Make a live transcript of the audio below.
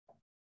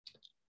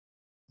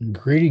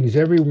Greetings,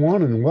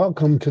 everyone, and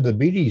welcome to the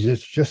Beattys.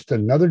 It's just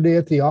another day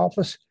at the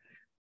office.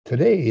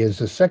 Today is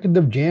the 2nd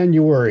of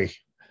January,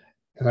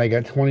 and I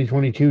got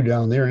 2022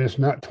 down there, and it's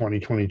not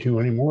 2022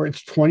 anymore.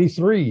 It's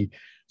 23.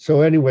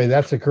 So anyway,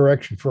 that's a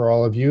correction for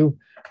all of you.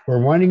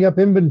 We're winding up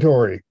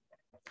inventory.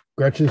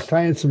 Gretchen's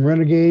tying some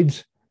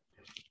Renegades,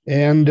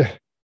 and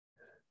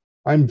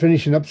I'm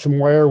finishing up some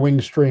wire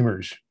wing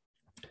streamers.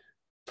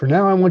 For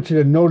now, I want you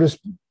to notice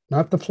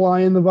not the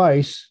fly in the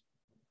vise,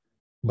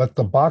 but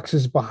the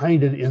boxes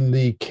behind it in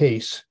the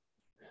case.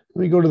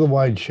 Let me go to the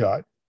wide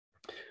shot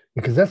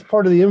because that's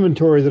part of the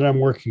inventory that I'm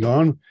working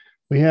on.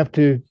 We have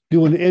to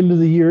do an end of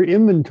the year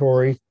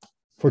inventory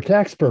for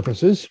tax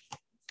purposes.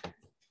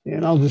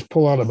 And I'll just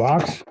pull out a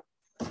box.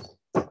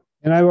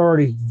 And I've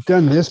already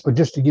done this, but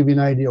just to give you an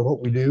idea of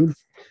what we do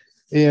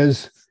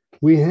is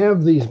we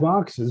have these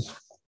boxes,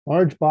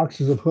 large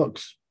boxes of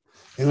hooks.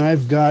 And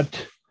I've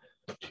got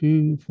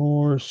 2,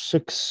 4,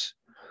 6,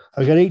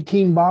 I've got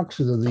 18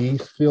 boxes of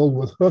these filled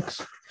with hooks,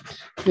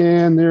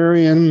 and they're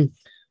in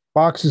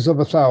boxes of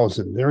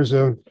 1,000. There's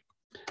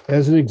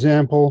as an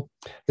example,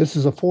 this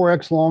is a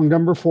 4X long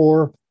number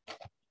 4,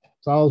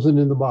 1,000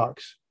 in the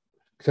box,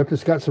 except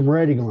it's got some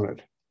writing on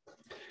it.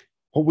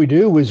 What we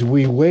do is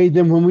we weigh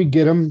them when we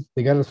get them.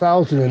 They got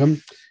 1,000 in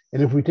them.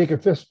 And if we take a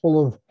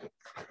fistful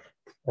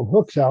of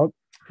hooks out,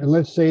 and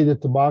let's say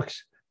that the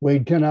box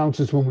weighed 10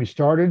 ounces when we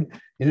started,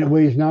 and it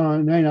weighs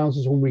 9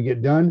 ounces when we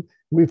get done,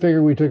 we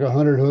figure we took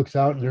 100 hooks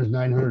out and there's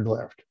 900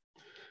 left.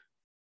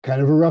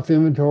 Kind of a rough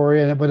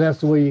inventory, but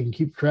that's the way you can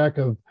keep track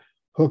of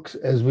hooks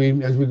as we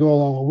go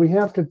along. We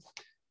have to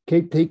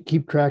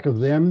keep track of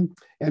them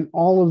and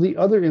all of the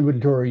other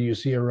inventory you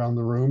see around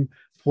the room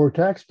for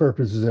tax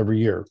purposes every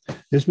year.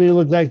 This may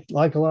look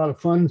like a lot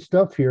of fun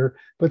stuff here,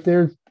 but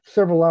there's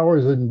several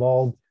hours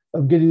involved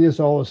of getting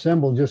this all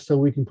assembled just so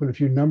we can put a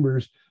few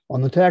numbers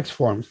on the tax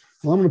forms.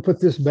 Well, I'm going to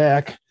put this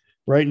back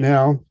right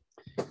now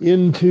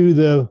into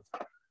the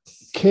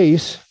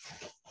case,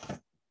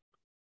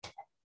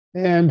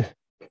 and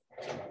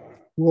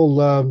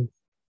we'll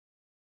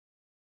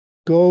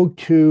go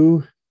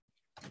to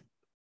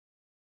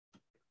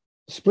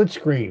split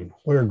screen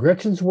where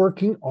Gretchen's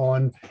working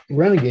on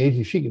Renegades,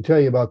 and she can tell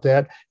you about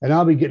that, and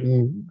I'll be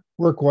getting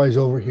work-wise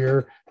over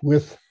here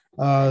with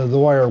the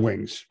wire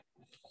wings.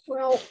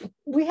 Well,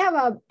 we have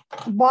a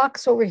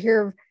box over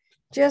here of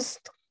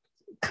just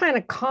kind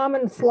of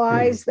common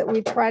flies that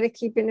we try to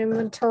keep in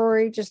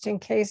inventory just in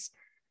case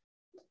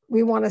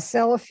we want to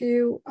sell a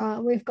few.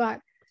 We've got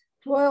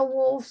Royal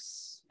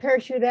Wolves,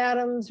 Parachute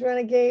Adams,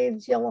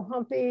 Renegades, Yellow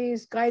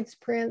Humpies, Guides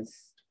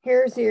Prince,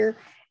 Hare's Ear,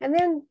 and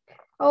then,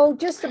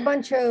 just a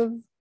bunch of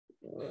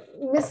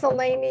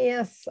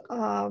miscellaneous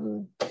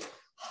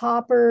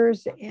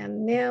hoppers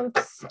and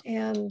nymphs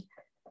and,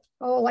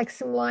 like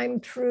some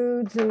lime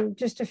trudes and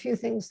just a few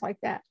things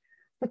like that.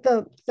 But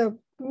the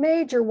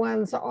major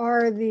ones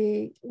are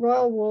the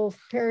Royal Wolf,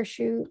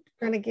 Parachute,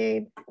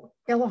 Renegade,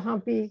 Yellow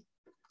Humpy,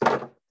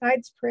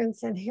 Guides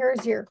Prince, and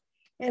Hare's Ear.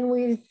 And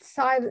we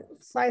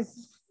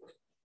size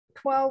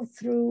 12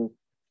 through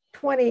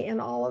 20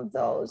 in all of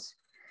those.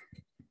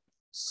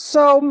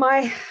 So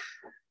my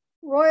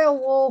Royal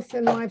Wolf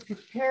and my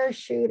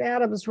Parachute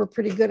Adams were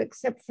pretty good,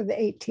 except for the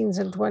 18s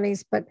and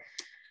 20s, but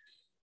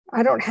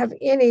I don't have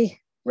any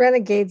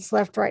Renegades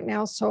left right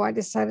now, so I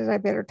decided I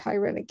better tie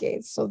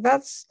Renegades. So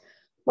that's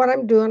what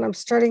I'm doing. I'm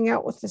starting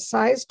out with the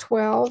size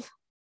 12,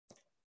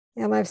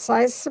 and I've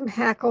sized some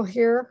hackle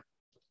here,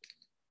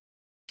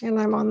 and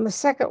I'm on the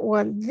second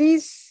one.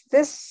 This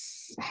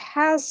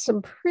has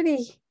some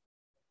pretty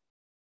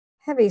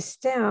heavy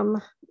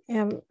stem,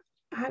 and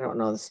I don't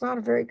know, it's not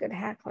a very good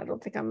hackle. I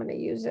don't think I'm going to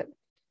use it.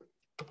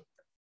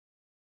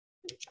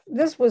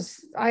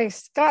 I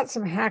got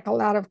some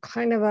hackle out of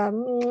kind of a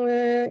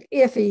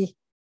iffy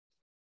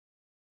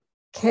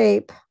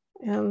cape,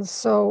 and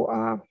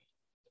so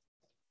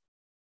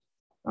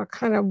I'll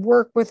kind of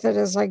work with it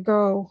as I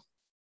go.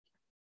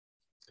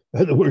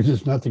 In other words,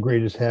 it's not the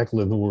greatest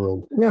hackle in the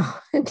world. No,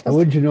 it doesn't.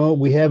 Wouldn't you know it?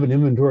 We have an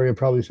inventory of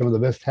probably some of the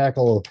best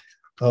hackle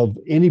of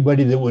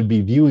anybody that would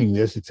be viewing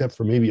this, except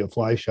for maybe a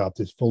fly shop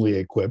that's fully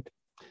equipped.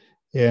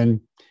 And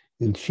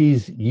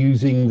she's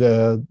using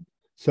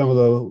some of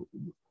the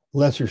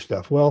lesser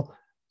stuff. Well,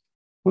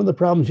 one of the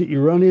problems that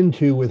you run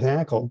into with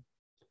hackle,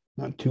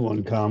 not too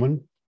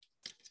uncommon,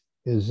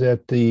 is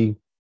that the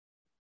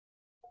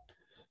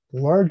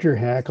larger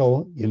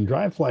hackle in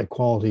dry fly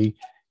quality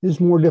is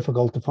more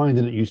difficult to find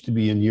than it used to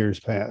be in years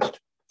past.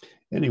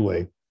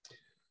 Anyway,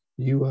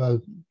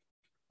 you're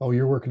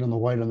working on the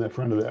white on that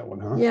front of that one,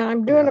 huh? Yeah,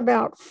 I'm doing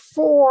about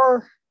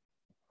 4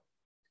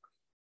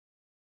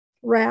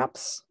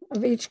 wraps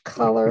of each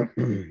color.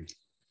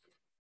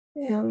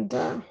 And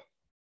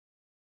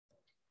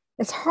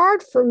it's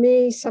hard for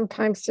me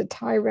sometimes to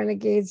tie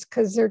Renegades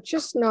because they're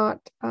just not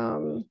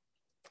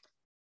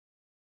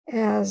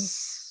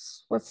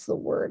what's the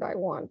word I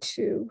want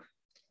to?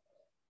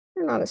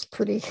 They're not as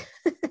pretty.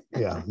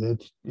 Yeah,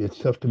 it's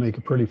tough to make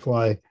a pretty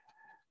fly.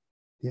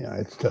 Yeah,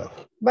 it's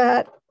tough.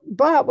 But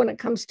when it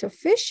comes to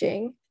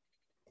fishing,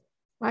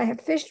 I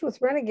have fished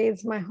with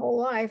Renegades my whole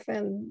life,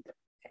 and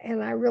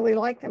and I really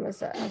like them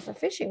as a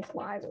fishing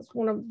fly. It's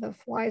one of the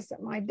flies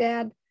that my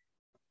dad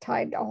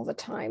tied all the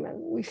time and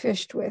we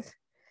fished with.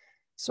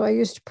 So I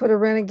used to put a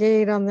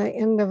Renegade on the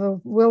end of a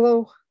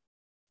willow,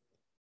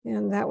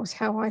 and that was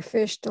how I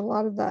fished a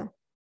lot of the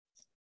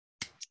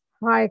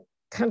high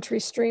country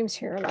streams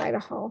here in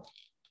Idaho.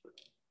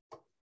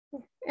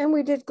 And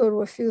we did go to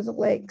a few of the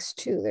lakes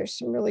too. There's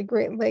some really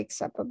great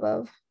lakes up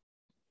above.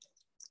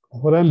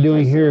 What I'm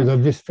doing here is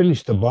I've just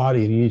finished the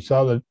body, and you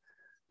saw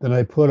that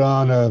I put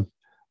on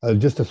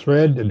just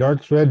a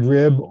dark thread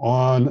rib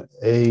on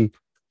a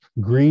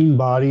green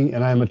body,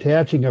 and I'm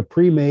attaching a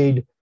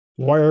pre-made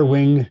wire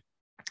wing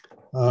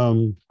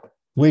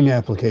wing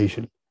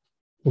application.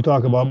 We'll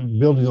talk about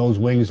building those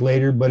wings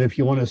later, but if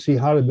you want to see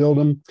how to build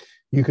them,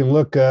 you can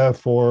look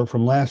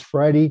from last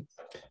Friday,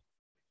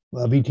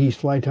 Beattys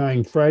Fly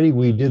Tying Friday.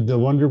 We did the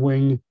Wonder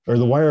Wing or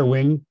the wire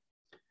wing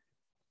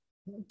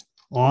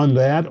on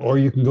that, or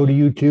you can go to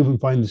YouTube and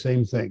find the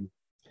same thing.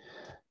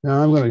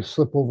 Now I'm going to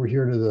slip over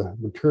here to the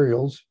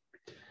materials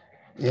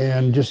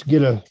and just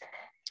get a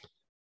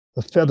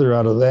feather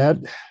out of that.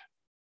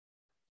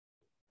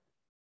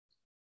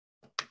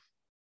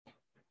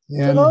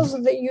 And for those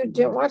of you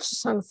didn't watch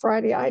this on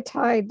Friday, I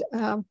tied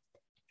a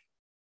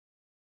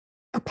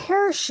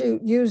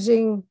parachute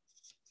using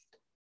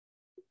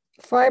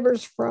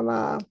fibers from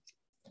a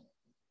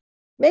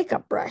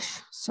makeup brush.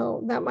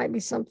 So that might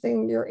be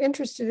something you're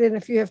interested in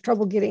if you have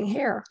trouble getting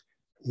hair.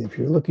 If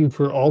you're looking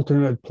for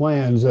alternate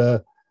plans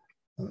or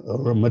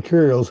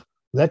materials,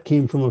 that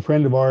came from a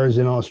friend of ours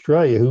in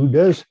Australia who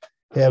does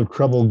have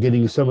trouble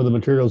getting some of the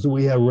materials that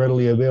we have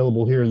readily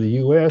available here in the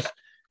U.S.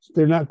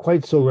 They're not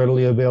quite so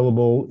readily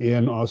available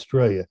in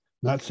Australia.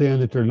 Not saying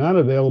that they're not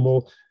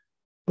available,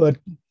 but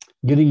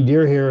getting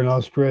deer hair in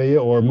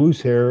Australia or moose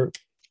hair,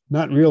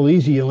 not real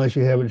easy unless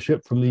you have it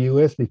shipped from the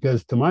U.S.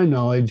 because to my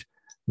knowledge,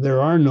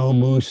 there are no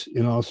moose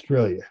in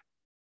Australia.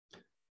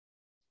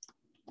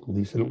 At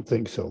least I don't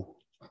think so.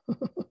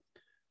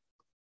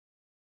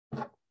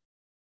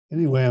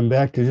 Anyway, I'm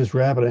back to just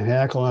wrapping a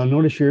hackle. I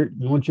want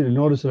you to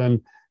notice that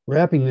I'm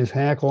wrapping this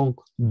hackle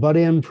butt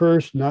end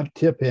first, not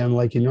tip end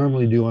like you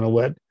normally do on a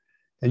wet.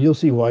 And you'll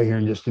see why here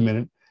in just a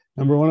minute.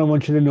 Number one, I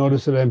want you to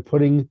notice that I'm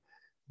putting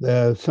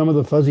some of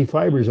the fuzzy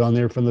fibers on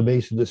there from the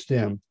base of the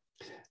stem.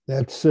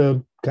 That's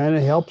kind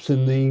of helps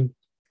in the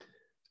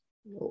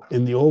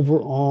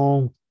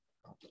overall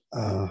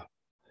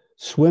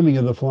swimming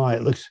of the fly.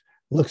 It looks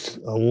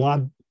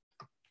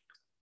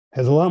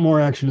has a lot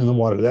more action in the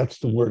water. That's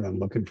the word I'm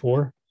looking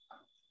for.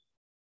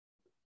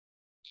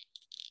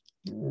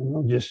 And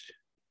I'll just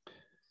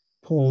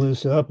pull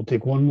this up. I'll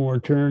take one more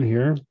turn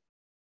here.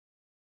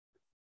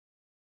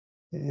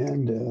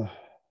 And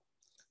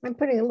I'm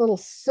putting a little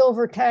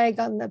silver tag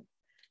on the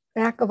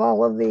back of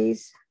all of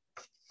these.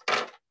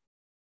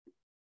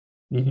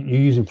 You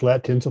using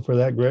flat tinsel for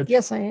that, Gretchen?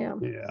 Yes, I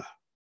am. Yeah.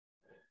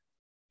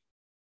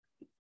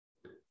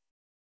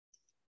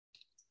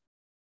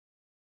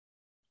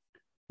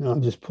 Now I'll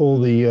just pull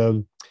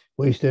the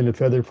waist end of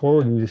feather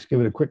forward and just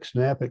give it a quick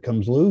snap. It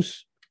comes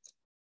loose.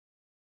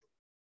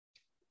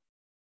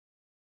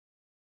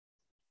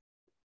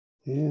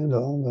 And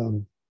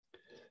I'll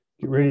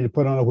get ready to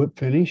put on a whip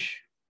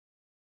finish.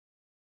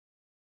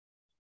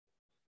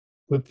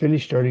 Whip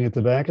finish starting at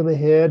the back of the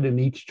head and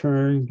each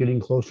turn getting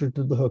closer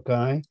to the hook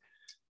eye.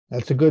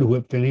 That's a good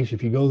whip finish.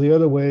 If you go the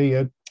other way,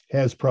 it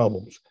has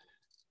problems.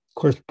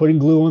 Of course, putting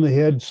glue on the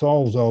head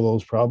solves all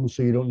those problems,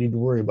 so you don't need to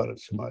worry about it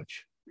so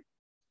much.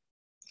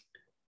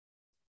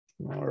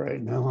 All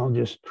right, now I'll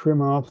just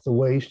trim off the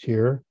waist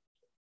here.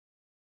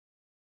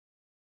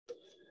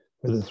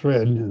 Or the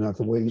thread, not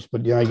the waist,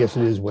 but yeah, I guess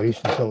it is waist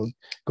until it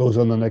goes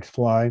on the next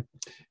fly.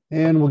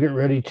 And we'll get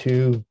ready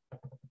to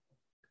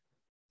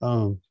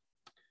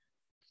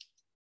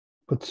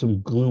put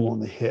some glue on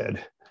the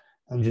head.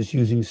 I'm just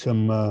using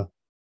some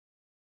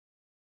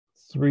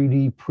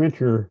 3D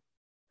printer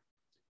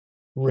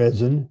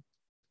resin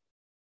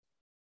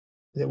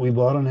that we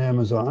bought on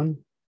Amazon.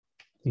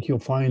 I think you'll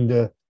find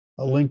a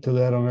link to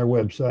that on our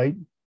website.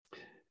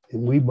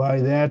 And we buy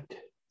that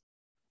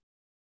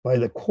by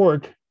the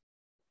quart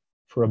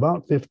for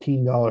about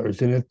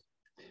 $15. And it,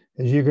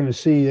 as you're going to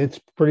see, it's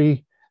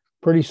pretty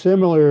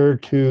similar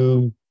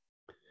to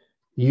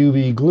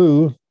UV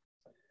glue.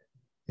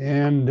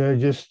 And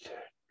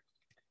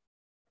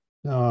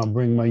now I'll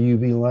bring my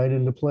UV light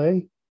into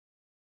play.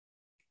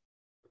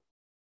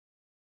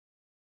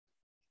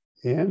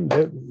 And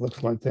it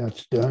looks like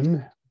that's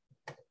done.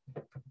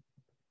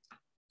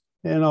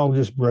 And I'll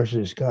just brush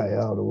this guy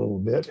out a little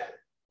bit.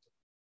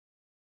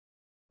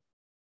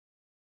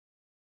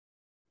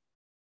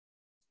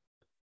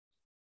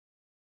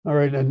 All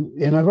right,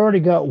 and I've already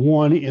got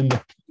one in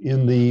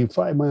the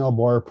 5 Mile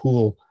Bar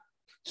pool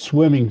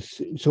swimming,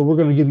 so we're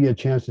going to give you a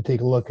chance to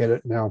take a look at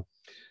it now.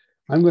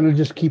 I'm going to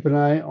just keep an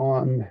eye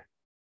on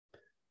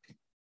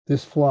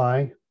this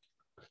fly.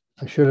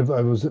 I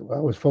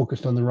was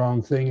focused on the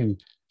wrong thing, and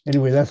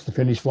anyway, that's the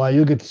finished fly.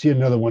 You'll get to see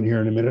another one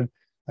here in a minute.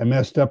 I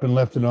messed up and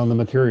left it on the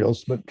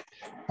materials, but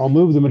I'll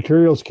move the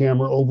materials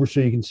camera over so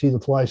you can see the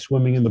fly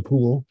swimming in the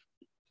pool.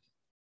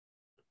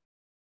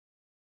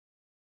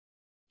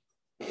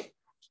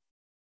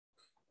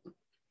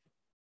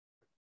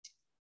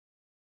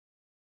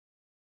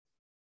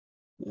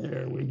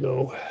 There we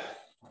go.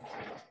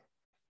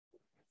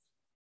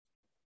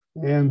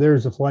 And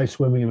there's a fly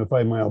swimming in a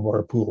 5-mile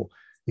bar pool.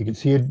 You can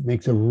see it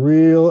has a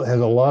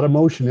lot of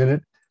motion in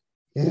it.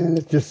 And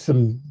it's just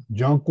some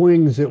junk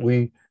wings that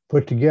we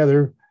put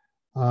together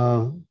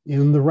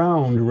in the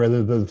round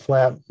rather than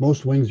flat.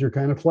 Most wings are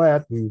kind of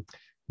flat, and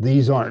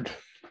these aren't.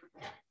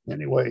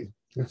 Anyway,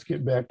 let's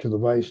get back to the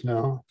vise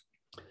now.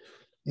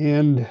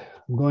 And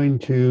I'm going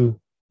to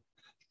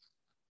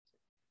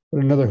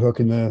put another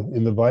hook in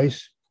the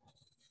vise,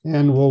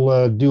 and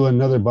we'll do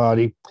another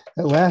body.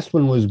 That last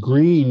one was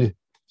green,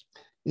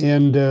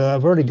 and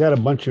I've already got a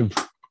bunch of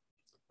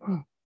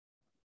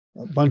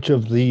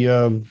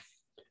the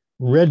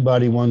red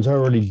body ones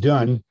already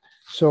done.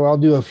 So I'll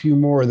do a few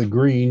more of the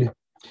green.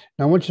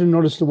 Now I want you to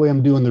notice the way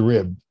I'm doing the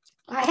rib.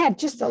 I had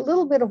just a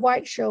little bit of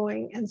white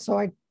showing, and so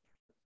I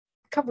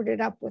covered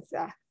it up with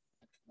that.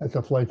 That's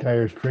a fly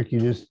tier's trick. You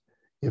just,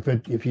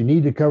 if you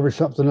need to cover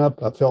something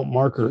up, a felt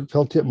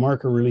tip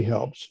marker really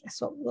helps.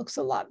 So it looks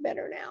a lot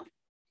better now.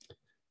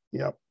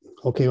 Yep.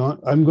 Okay, well,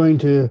 I'm going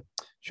to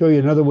show you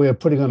another way of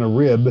putting on a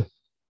rib.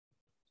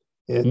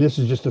 And this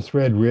is just a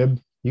thread rib.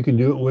 You can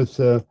do it with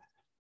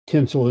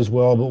tinsel as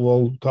well, but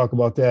we'll talk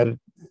about that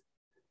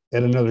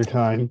at another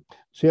time.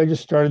 See, I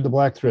just started the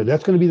black thread.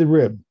 That's going to be the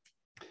rib.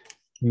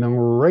 Now,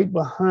 right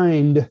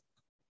behind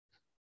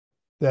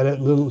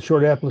that little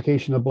short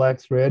application of black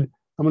thread,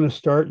 I'm going to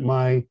start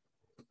my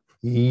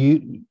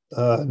Dan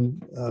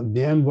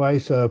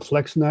Weiss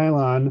flex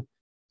nylon.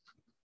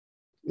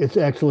 It's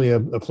actually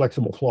a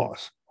flexible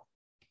floss.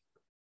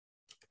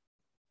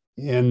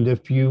 And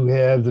if you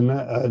have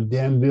the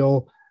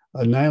Danville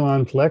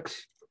nylon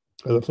flex,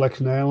 or the flex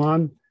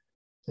nylon,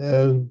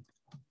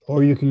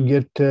 or you can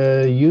get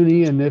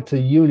uni, and it's a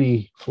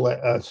uni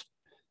flex.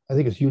 I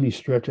think it's uni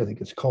stretch, I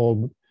think it's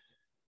called.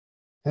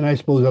 And I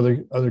suppose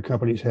other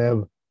companies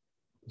have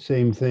the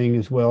same thing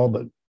as well,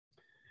 but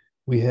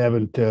we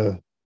haven't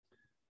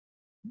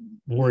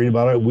worried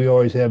about it. We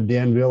always have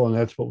Danville, and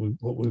that's what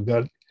we've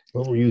got,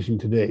 what we're using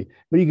today.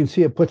 But you can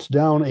see it puts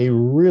down a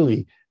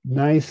really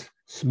nice,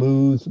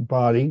 smooth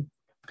body.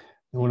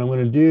 And what I'm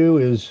going to do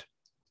is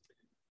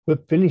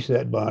finish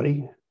that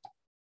body.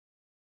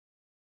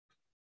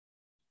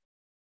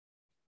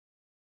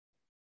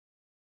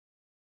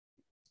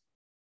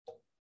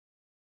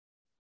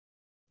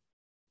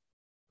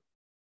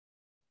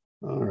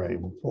 All right,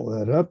 we'll pull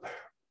that up,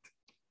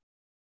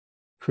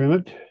 trim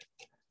it.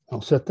 I'll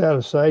set that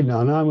aside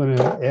now. Now I'm going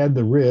to add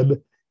the rib,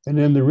 and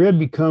then the rib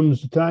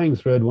becomes the tying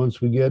thread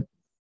once we get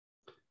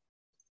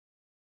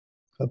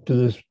up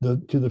to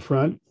to the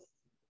front.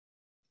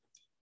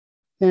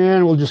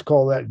 And we'll just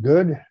call that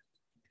good.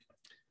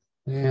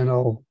 And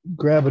I'll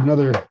grab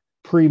another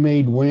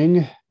pre-made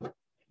wing.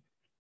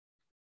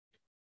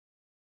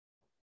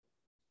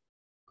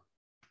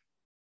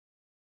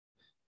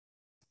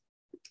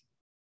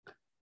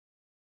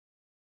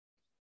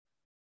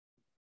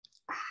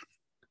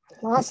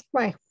 Lost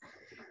my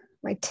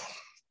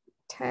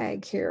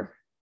tag here.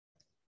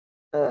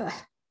 Ugh.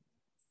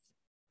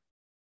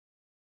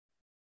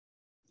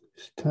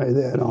 Just tie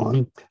that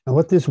on. Now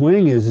what this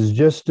wing is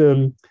just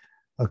a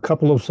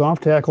couple of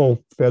soft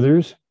tackle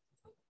feathers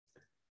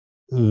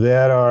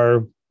that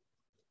are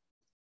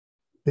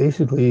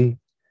basically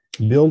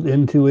built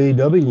into a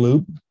dubbing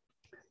loop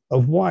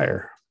of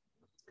wire.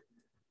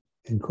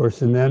 And of course,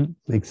 then that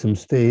makes them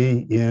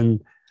stay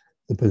in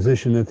the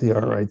position that they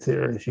are right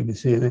there, as you can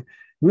see. And it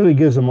really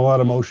gives them a lot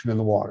of motion in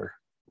the water.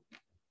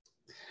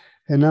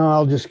 And now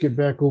I'll just get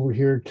back over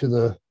here to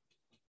the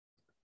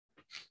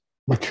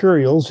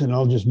materials, and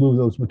I'll just move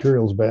those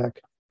materials back.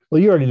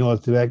 Well, you already know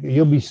what's back.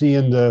 You'll be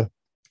seeing the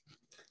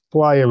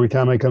fly every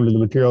time I come to the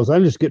materials.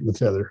 I'm just getting the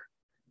feather,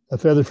 a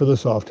feather for the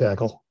soft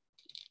tackle.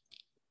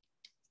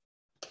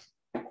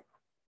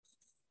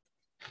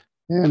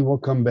 And we'll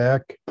come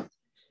back. And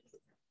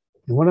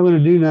what I'm going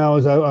to do now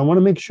is I want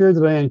to make sure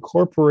that I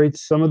incorporate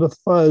some of the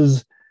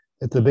fuzz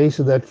at the base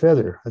of that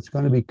feather. It's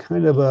going to be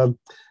kind of a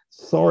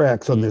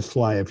thorax on this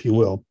fly, if you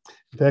will.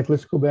 In fact,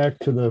 let's go back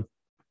to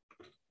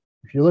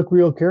if you look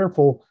real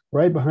careful,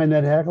 right behind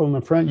that hackle in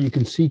the front, you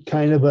can see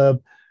kind of a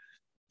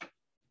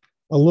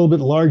little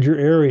bit larger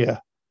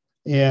area.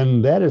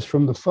 And that is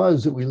from the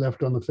fuzz that we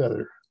left on the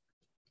feather.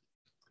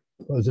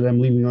 Fuzz that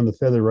I'm leaving on the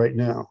feather right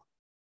now.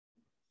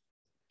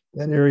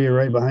 That area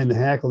right behind the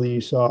hackle that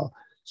you saw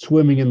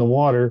swimming in the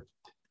water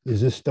is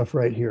this stuff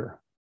right here.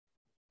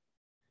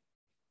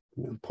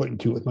 I'm pointing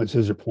to with my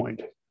scissor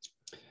point.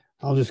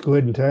 I'll just go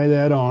ahead and tie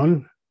that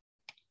on.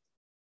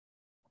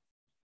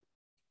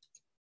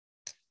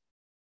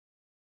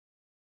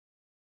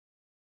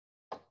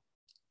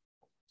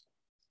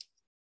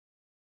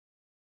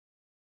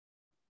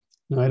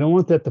 Now I don't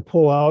want that to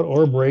pull out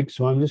or break,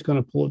 so I'm just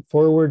going to pull it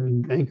forward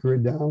and anchor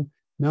it down.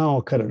 Now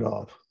I'll cut it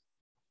off.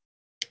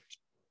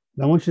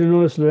 Now I want you to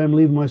notice that I'm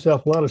leaving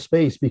myself a lot of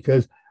space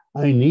because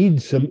I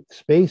need some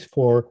space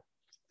for,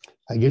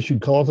 I guess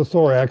you'd call it the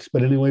thorax,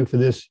 but anyway, for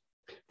this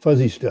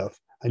fuzzy stuff.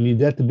 I need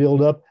that to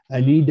build up. I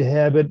need to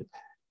have it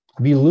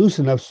be loose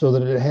enough so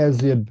that it has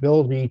the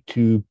ability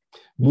to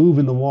move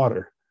in the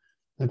water.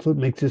 That's what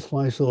makes this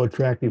fly so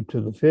attractive to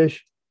the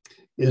fish,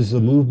 is the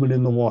movement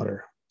in the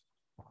water.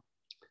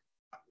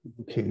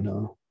 Okay,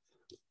 now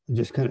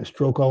just kind of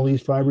stroke all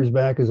these fibers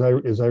back as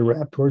I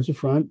wrap towards the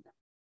front.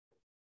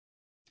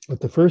 But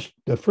the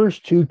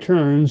first two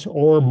turns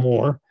or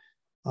more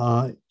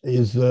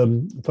is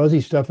the fuzzy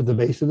stuff at the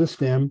base of the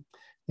stem.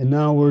 And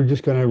now we're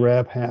just going to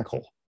wrap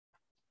hackle.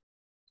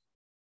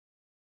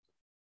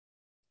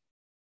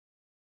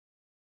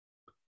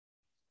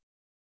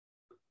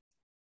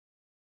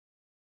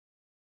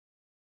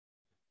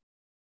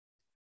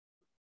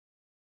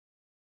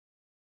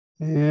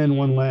 And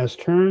one last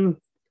turn.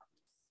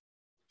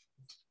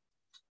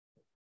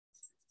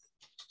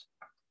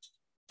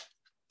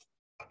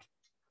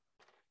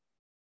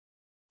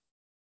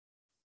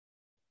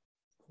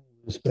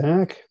 This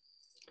back,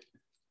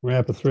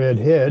 wrap a thread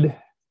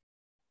head.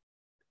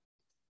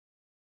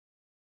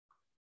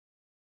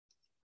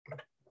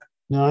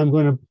 Now I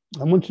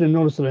want you to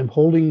notice that I'm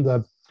holding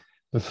the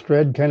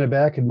thread kind of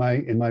back in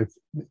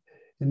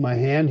my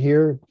hand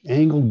here,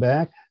 angled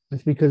back.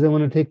 That's because I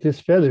want to take this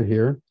feather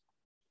here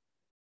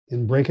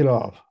and break it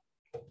off.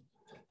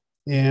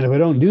 And if I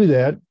don't do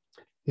that,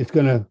 it's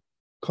going to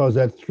cause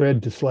that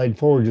thread to slide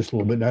forward just a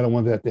little bit. And I don't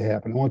want that to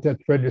happen. I want that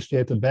thread to stay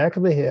at the back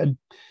of the head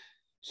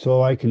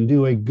so I can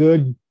do a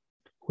good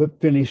whip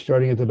finish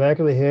starting at the back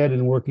of the head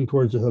and working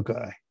towards the hook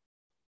eye.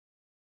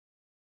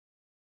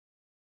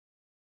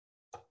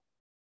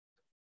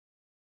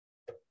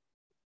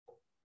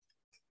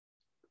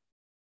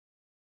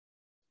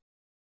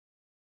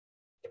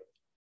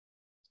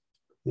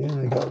 Yeah,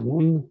 I got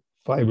one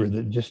fiber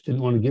that just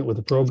didn't want to get with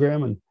the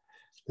program, and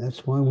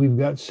that's why we've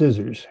got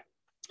scissors.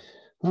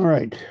 All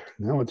right,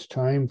 now it's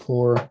time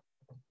for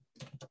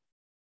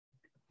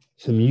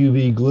some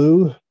UV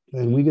glue.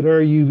 And we get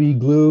our UV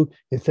glue.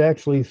 It's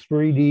actually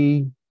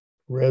 3D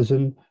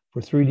resin for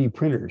 3D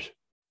printers.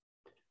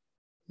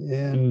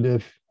 And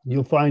if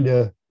you'll find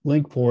a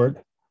link for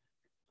it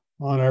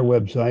on our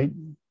website.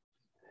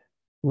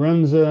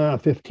 Runs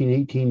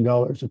 $15,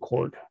 $18 a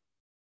quart.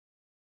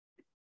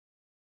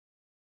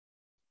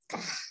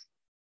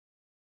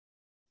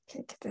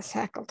 Can't get this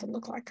hackle to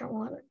look like I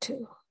want it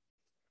to.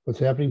 What's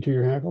happening to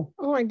your hackle?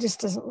 Oh, it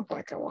just doesn't look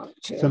like I want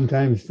it to.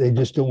 Sometimes they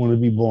just don't want to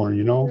be born,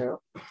 you know?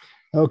 Yeah.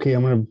 Okay,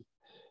 I'm going to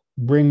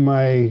bring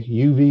my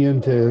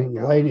UV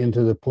light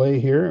into the play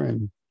here,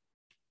 and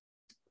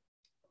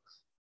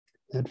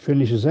that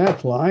finishes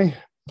that fly.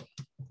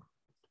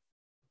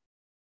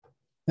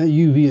 That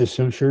UV is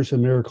sure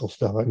some miracle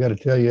stuff. I got to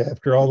tell you,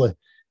 after all the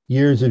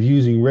years of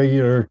using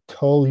regular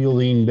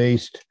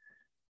toluene-based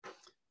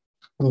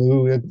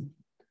glue,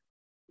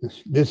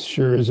 this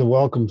sure is a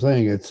welcome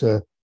thing. It's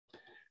a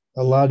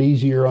lot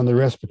easier on the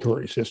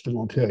respiratory system,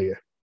 I'll tell you.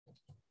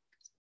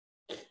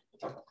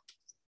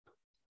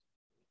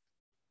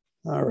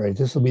 All right,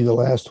 this will be the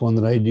last one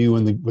that I do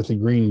with the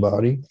green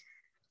body.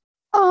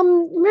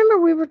 Remember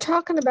we were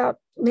talking about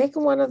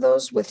making one of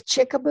those with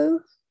chickaboo?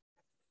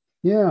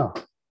 Yeah,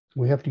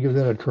 we have to give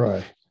that a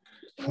try.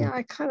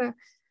 Yeah,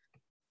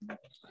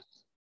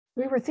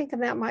 we were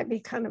thinking that might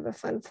be kind of a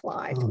fun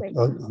fly.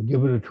 I'll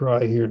give it a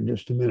try here in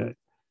just a minute.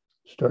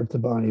 Start the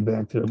body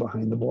back there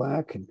behind the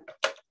black and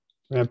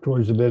wrap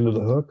towards the bend of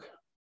the hook.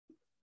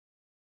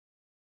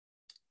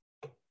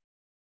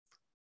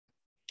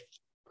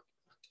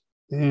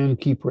 And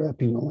keep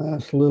wrapping the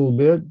last little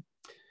bit.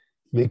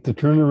 Make the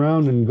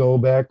turnaround and go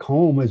back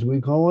home, as we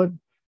call it,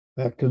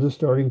 back to the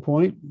starting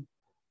point.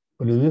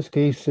 But in this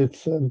case,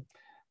 it's the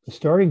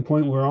starting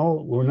point.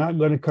 We're not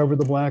going to cover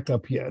the black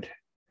up yet.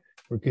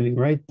 We're getting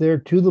right there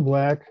to the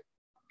black.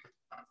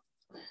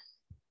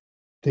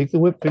 Take the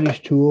whip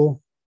finish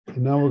tool, and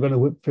now we're going to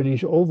whip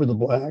finish over the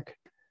black.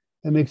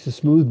 That makes a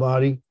smooth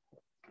body.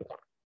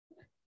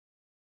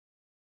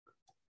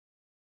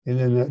 And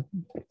then that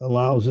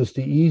allows us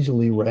to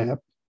easily wrap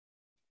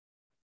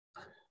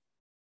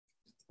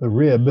the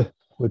rib,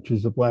 which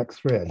is the black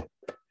thread.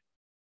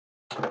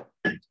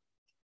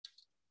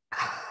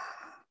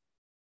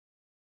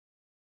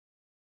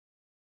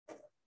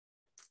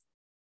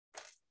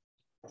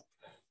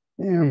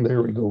 And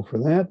there we go for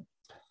that.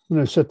 I'm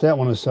going to set that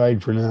one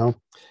aside for now.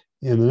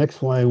 And the next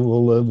fly,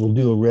 we'll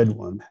do a red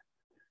one.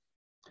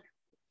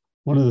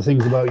 One of the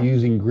things about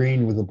using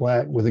green with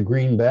a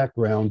green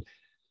background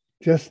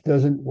just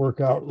doesn't work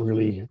out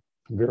really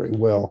very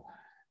well.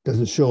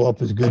 Doesn't show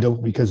up as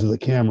good because of the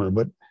camera,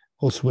 but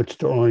we'll switch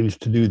to orange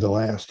to do the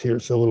last here.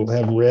 So it'll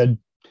have red,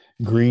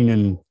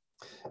 green,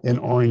 and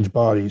orange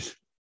bodies.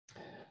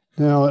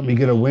 Now let me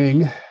get a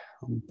wing.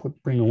 I'll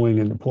bring a wing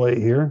into play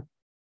here.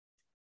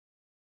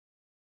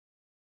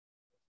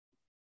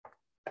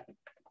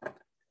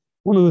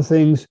 One of the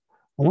things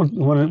I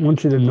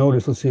want you to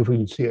notice, let's see if we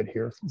can see it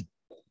here.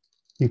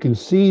 You can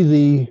see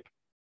the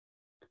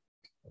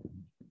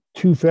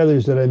two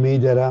feathers that I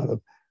made that out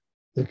of.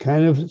 They're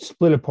kind of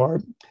split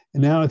apart.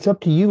 And now it's up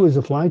to you as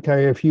a fly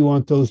tyer if you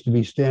want those to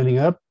be standing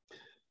up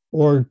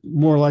or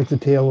more like the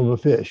tail of a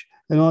fish.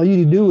 And all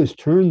you do is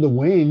turn the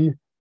wing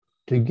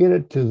to get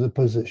it to the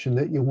position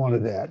that you want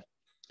it at.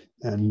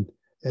 And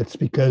it's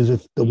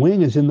because the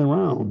wing is in the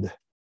round.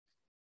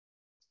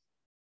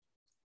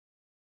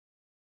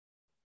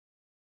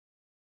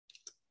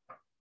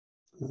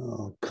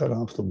 I'll cut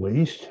off the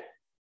waste.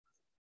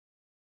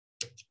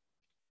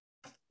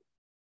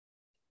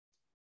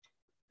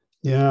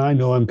 Yeah, I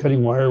know I'm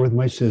cutting wire with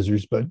my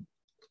scissors, but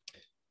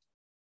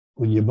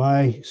when you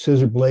buy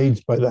scissor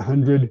blades by the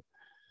 100,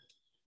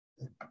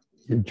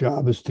 your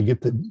job is to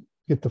get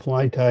the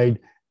fly tied,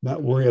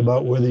 not worry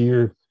about whether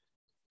you're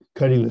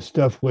cutting the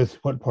stuff with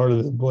what part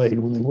of the blade.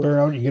 When they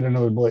wear out, you get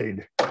another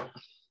blade.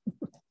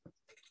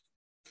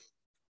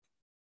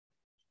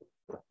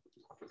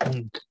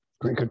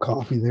 Drink a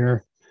coffee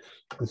there.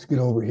 Let's get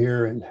over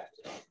here and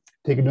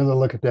take another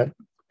look at that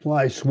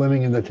fly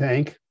swimming in the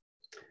tank.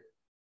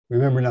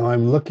 Remember now,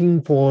 I'm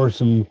looking for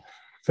some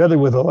feather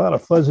with a lot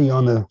of fuzzy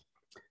on the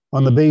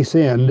base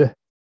end,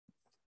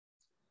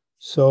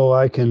 so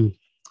I can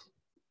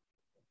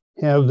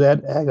have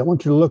that. I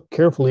want you to look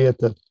carefully at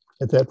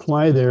that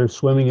fly there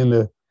swimming in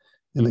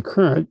the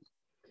current.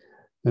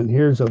 And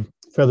here's a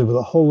feather with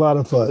a whole lot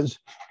of fuzz.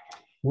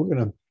 We're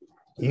gonna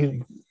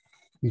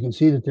you can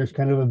see that there's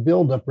kind of a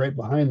buildup right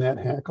behind that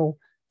hackle,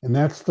 and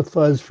that's the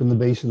fuzz from the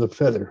base of the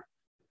feather.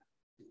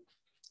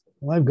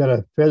 Well, I've got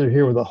a feather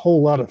here with a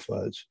whole lot of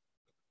fuzz.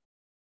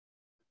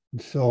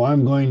 So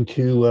I'm going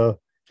to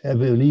have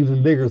an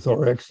even bigger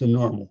thorax than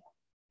normal.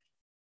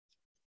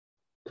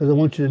 Because I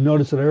want you to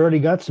notice that I already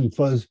got some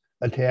fuzz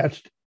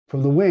attached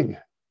from the wing.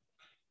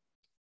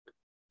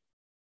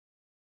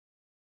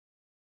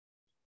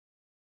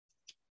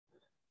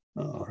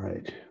 All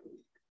right.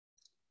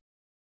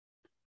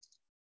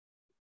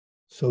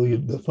 So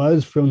the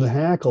fuzz from the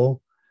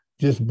hackle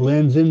just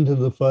blends into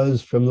the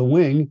fuzz from the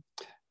wing,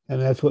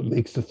 and that's what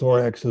makes the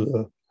thorax of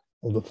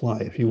the fly,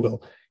 if you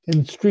will.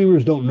 And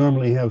streamers don't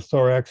normally have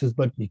thoraxes,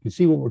 but you can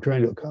see what we're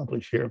trying to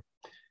accomplish here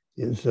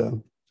is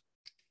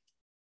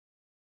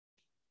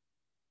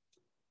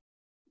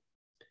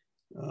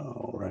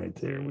all right,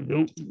 there we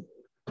go.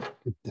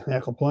 Get the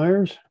hackle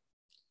pliers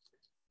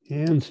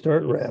and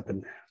start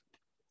wrapping.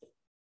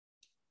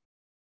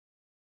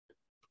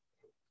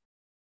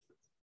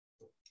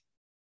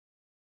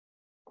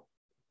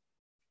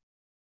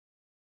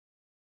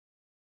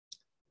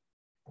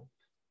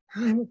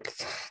 I'm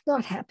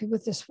not happy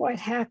with this white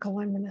hackle.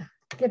 I'm gonna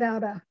get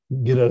out a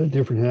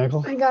different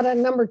hackle. I got a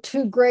number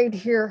 2 grade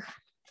here.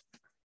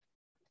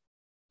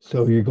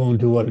 So you're going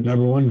to what, a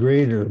number 1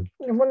 grade or?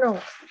 Well,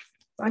 no,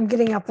 I'm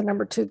getting out the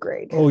number 2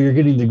 grade. Oh, you're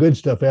getting the good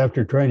stuff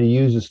after trying to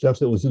use the stuff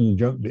that was in the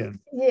junk bin.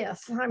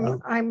 Yes,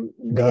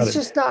 it's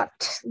just not,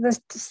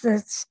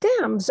 the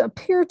stems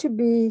appear to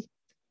be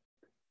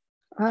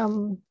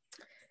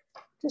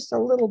just a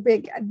little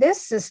big.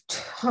 This is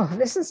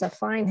a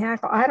fine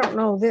hackle. I don't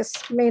know. This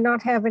may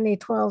not have any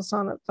 12s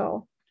on it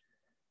though.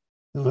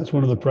 No, that's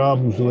one of the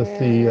problems with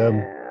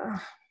the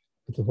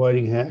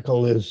whiting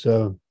hackle is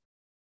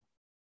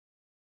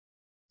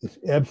it's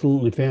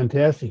absolutely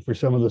fantastic for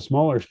some of the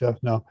smaller stuff.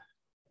 Now,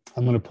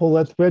 I'm going to pull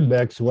that thread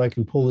back so I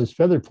can pull this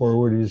feather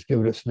forward and just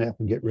give it a snap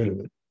and get rid of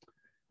it.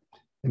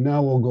 And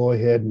now we'll go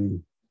ahead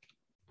and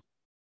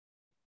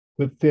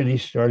whip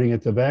finish, starting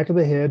at the back of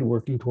the head,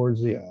 working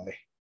towards the eye.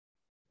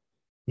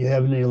 You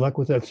have any luck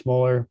with that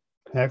smaller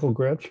hackle,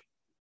 Gretch?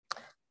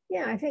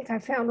 Yeah, I think I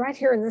found right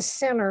here in the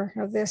center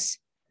of this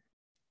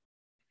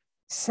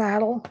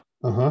saddle.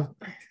 Uh-huh.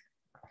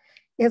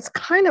 It's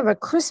kind of a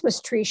Christmas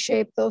tree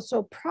shape though,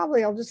 so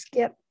probably I'll just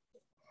get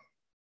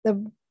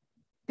the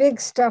big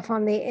stuff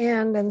on the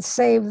end and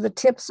save the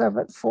tips of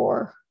it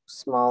for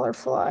smaller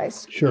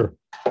flies. Sure.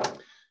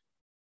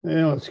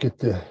 Now let's get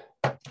the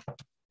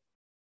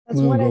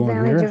That's one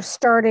advantage of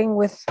starting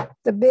with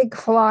the big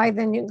fly,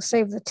 then you can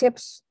save the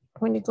tips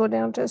when you go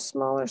down to a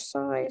smaller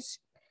size.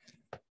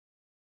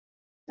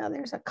 Now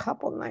there's a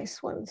couple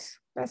nice ones.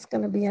 That's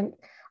going to be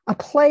a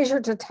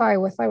pleasure to tie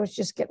with. I was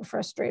just getting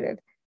frustrated.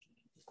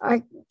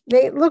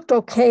 They looked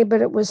okay,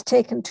 but it was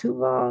taking too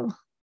long.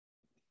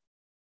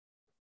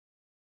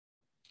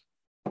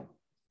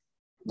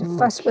 To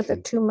fuss with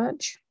it too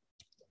much.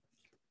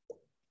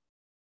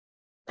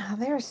 Now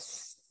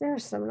there's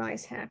some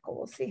nice hackle.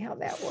 We'll see how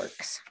that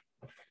works.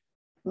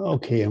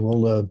 Okay, and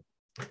we'll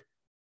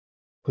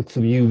put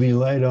some UV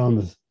light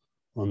on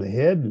the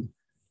head.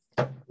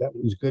 That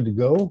one's good to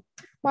go.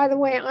 By the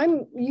way,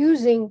 I'm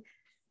using,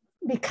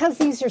 because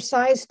these are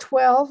size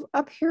 12,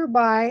 up here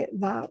by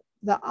the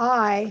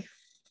eye,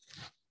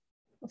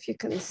 if you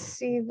can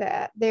see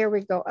that, there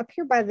we go. Up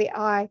here by the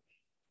eye,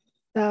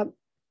 the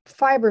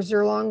fibers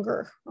are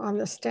longer on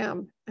the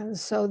stem. And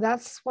so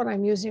that's what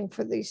I'm using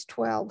for these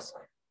 12s,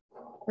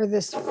 or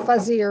this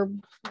fuzzier,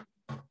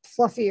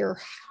 fluffier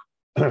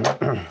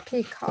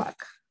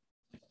peacock.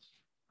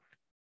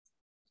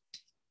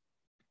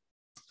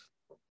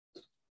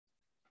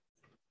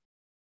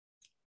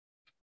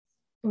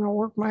 I'm gonna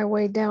work my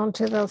way down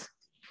to the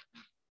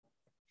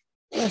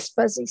less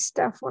fuzzy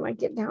stuff when I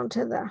get down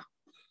to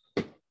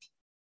the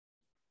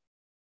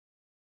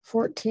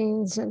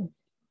 14s. And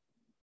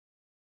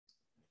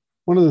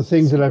one of the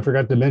things that I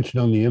forgot to mention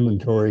on the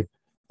inventory,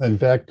 in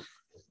fact,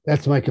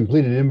 that's my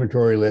completed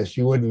inventory list.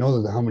 You wouldn't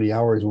know how many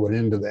hours went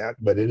into that,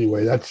 but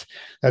anyway, that's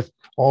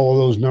all of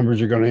those numbers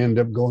are going to end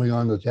up going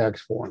on the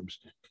tax forms.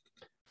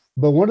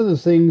 But one of the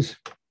things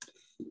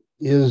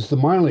is the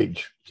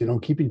mileage.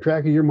 Keeping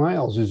track of your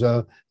miles is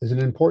an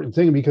important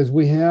thing, because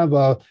we have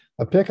a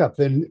pickup,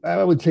 and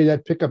I would say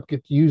that pickup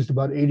gets used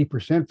about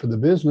 80% for the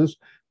business,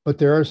 but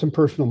there are some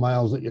personal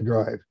miles that you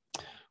drive.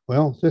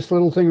 Well, this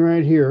little thing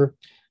right here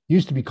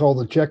used to be called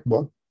the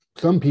checkbook.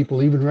 Some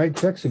people even write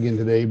checks again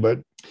today, but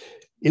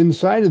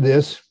inside of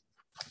this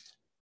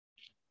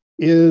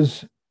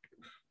is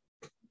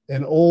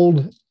an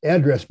old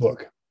address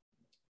book.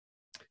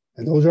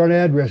 And those aren't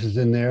addresses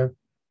in there.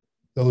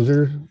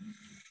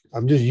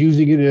 I'm just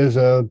using it as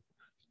a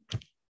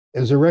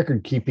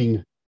record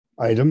keeping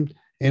item.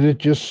 And it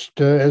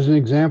just, as an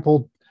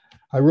example,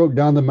 I wrote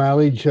down the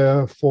mileage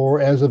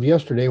for as of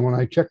yesterday when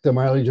I checked the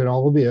mileage on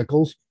all the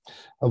vehicles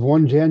of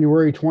 1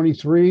 January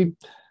 23,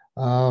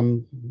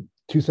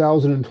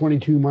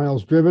 2022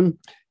 miles driven.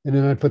 And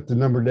then I put the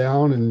number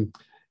down, and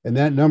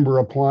that number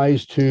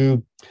applies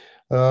to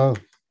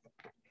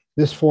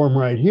this form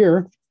right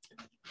here,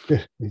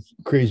 as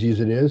crazy as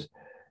it is.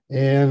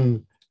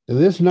 And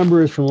this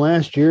number is from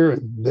last year.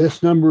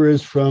 This number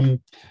is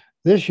from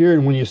this year.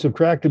 And when you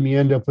subtract them, you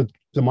end up with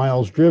the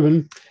miles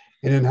driven.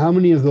 And then how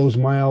many of those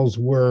miles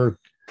were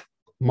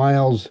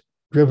miles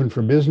driven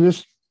for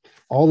business?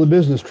 All the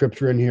business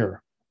trips are in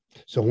here.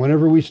 So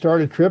whenever we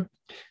start a trip,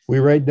 we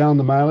write down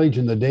the mileage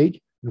and the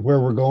date and where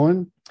we're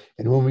going.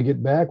 And when we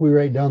get back, we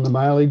write down the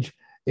mileage,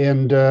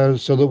 and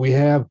so that we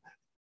have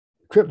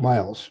trip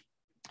miles.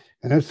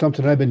 And that's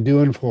something I've been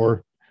doing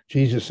for,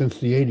 Jesus, since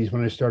the 80s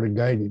when I started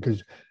guiding,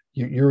 because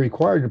you're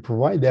required to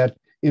provide that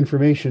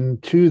information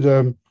to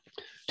the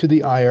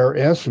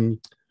IRS. And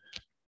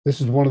this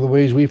is one of the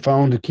ways we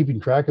found of keeping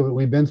track of it.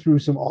 We've been through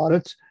some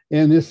audits,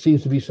 and this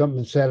seems to be something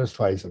that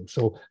satisfies them.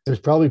 So there's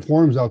probably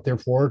forms out there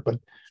for it, but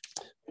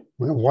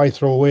why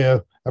throw away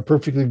a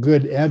perfectly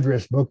good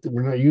address book that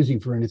we're not using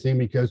for anything,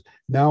 because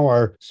now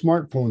our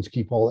smartphones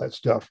keep all that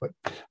stuff. But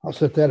I'll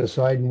set that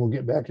aside and we'll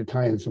get back to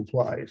tying some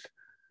flies.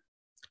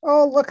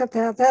 Oh, look at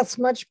that. That's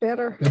much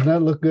better. Doesn't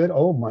that look good?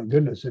 Oh my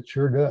goodness, it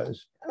sure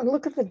does. And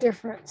look at the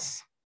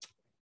difference.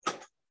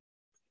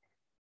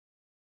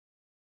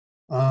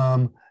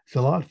 It's a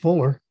lot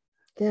fuller.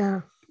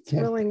 Yeah, it's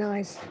really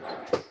nice.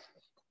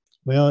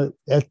 Well,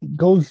 it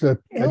goes to,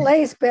 it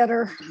lays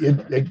better.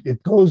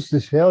 It goes to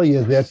tell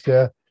you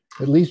that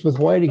at least with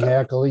whiting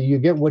hackle, you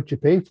get what you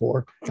pay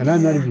for. And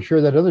I'm not even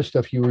sure that other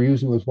stuff you were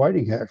using was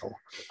whiting hackle.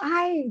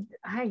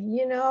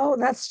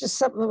 That's just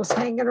something that was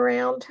hanging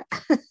around.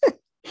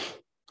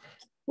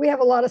 We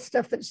have a lot of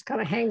stuff that just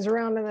kind of hangs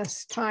around in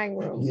this tying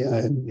room. Yeah,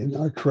 and in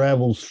our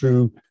travels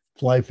through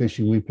fly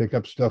fishing, we pick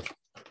up stuff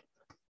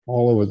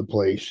all over the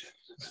place.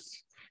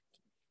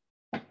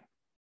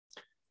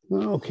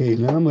 Okay,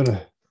 now I'm going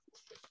to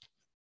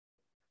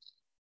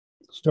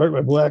start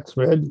my black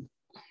thread.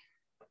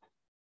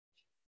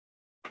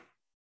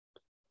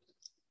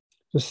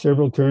 Just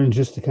several turns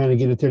just to kind of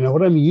get it there. Now,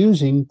 what I'm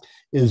using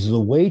is the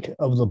weight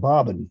of the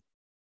bobbin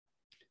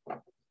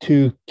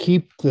to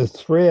keep the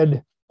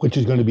thread, which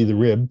is going to be the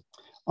rib,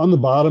 on the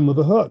bottom of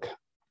the hook.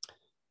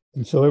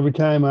 And so every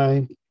time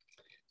I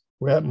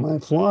wrap my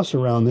floss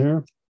around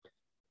there,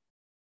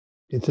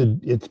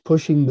 it's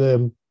pushing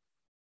the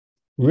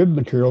rib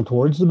material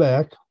towards the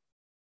back,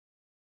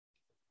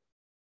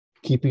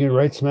 keeping it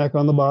right smack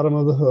on the bottom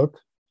of the hook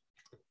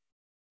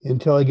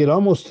until I get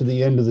almost to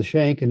the end of the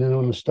shank. And then I'm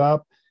going to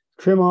stop,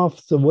 trim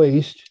off the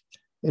waist,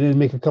 and then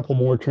make a couple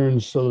more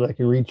turns so that I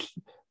can reach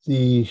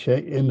the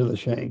end of the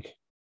shank.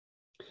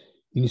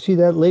 You can see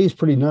that lays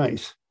pretty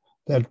nice,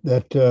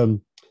 that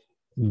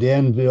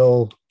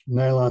Danville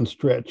nylon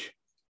stretch.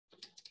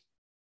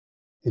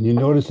 And you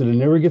notice that it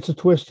never gets a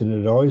twist in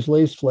it. It always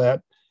lays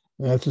flat.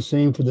 And that's the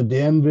same for the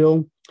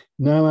Danville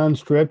nylon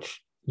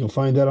stretch. You'll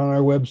find that on our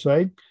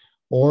website.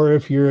 Or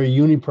if you're a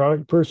uni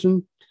product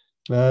person,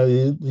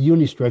 the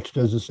uni stretch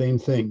does the same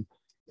thing.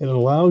 It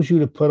allows you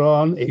to put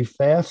on a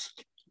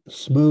fast,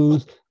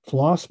 smooth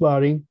floss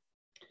body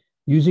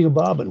using a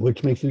bobbin,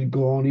 which makes it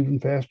go on even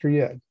faster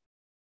yet.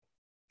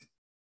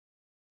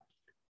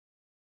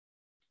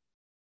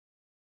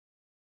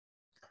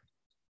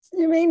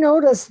 You may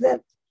notice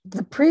that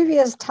the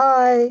previous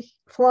fly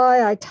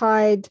I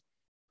tied,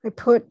 I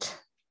put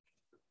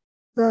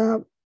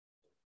the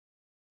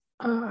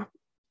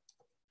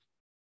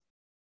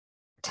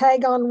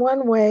tag on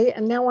one way,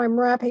 and now I'm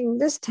wrapping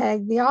this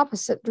tag the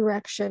opposite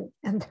direction.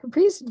 And the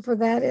reason for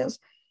that is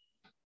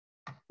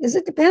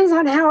it depends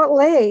on how it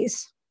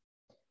lays.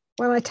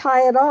 When I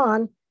tie it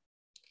on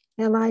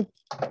and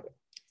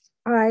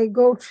I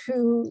go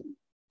to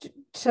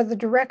the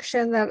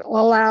direction that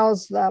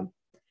allows the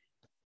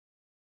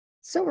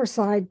silver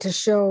side to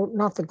show,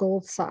 not the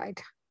gold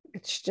side.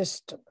 It's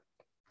just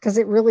because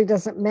it really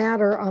doesn't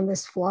matter on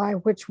this fly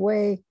which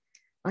way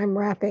I'm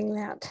wrapping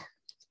that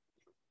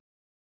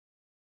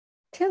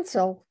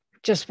tinsel.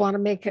 Just want to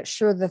make it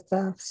sure that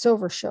the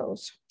silver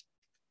shows.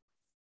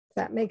 Does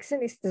that make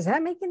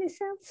any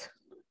sense?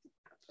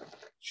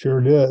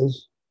 Sure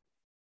does.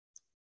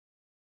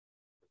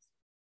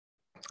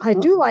 I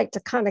do like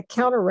to kind of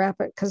counter wrap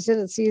it because then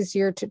it's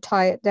easier to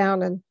tie it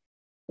down and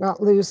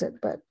not lose it.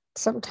 But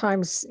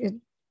sometimes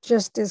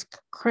just as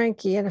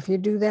cranky. And if you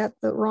do that,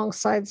 the wrong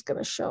side's going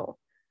to show.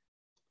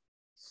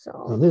 Now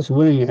So this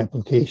wing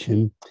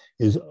application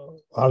is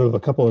out of a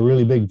couple of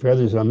really big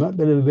feathers. I'm not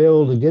going to be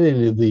able to get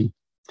any of the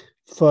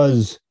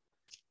fuzz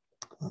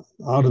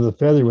out of the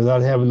feather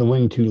without having the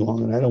wing too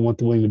long, and I don't want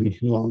the wing to be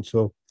too long.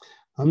 So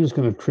I'm just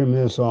going to trim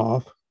this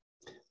off.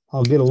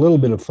 I'll get a little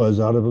bit of fuzz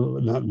out of it,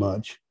 but not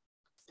much.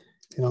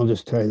 And I'll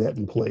just tie that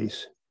in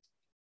place.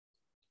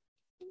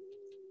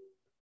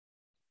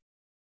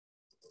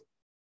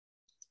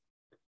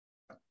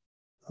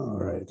 All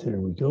right, there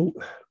we go.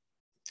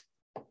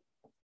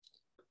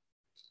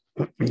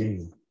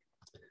 And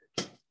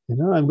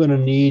now I'm going to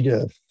need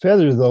a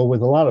feather, though,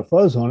 with a lot of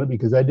fuzz on it,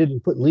 because I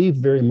didn't leave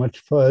very much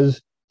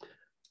fuzz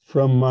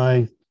from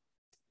my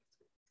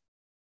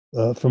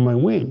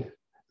wing.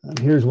 And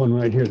here's one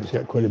right here that's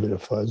got quite a bit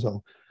of fuzz.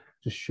 I'll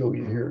just show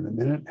you here in a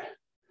minute.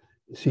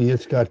 See,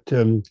 it's got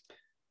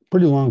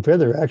pretty long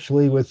feather,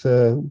 actually, with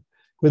a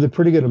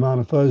pretty good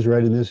amount of fuzz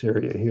right in this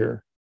area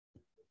here.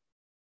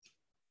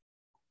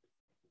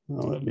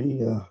 Now let me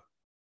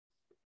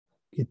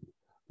get.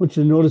 I want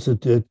you to notice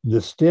that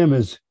the stem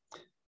is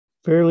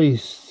fairly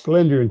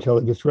slender until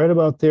it gets right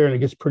about there, and it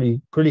gets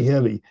pretty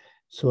heavy.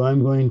 So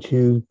I'm going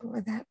to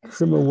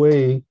trim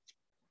away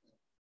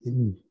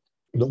in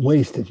the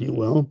waist, if you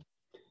will,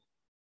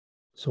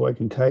 so I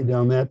can tie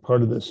down that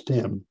part of the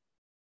stem.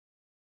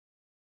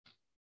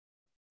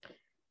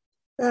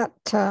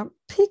 that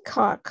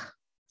peacock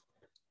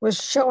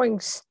was showing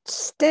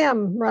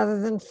stem rather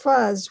than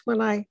fuzz when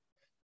I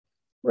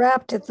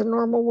wrapped it the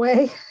normal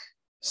way.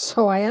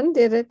 So I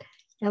undid it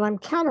and I'm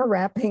counter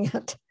wrapping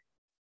it.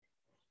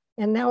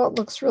 And now it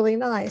looks really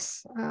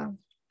nice.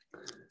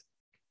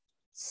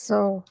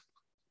 So,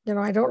 you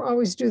know, I don't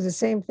always do the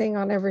same thing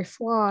on every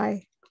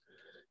fly.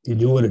 You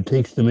do what it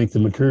takes to make the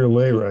material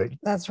lay right.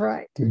 That's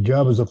right. Your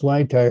job as a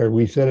fly tyer,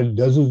 we said it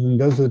dozens and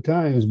dozens of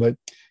times, but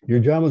your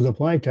job as a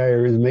fly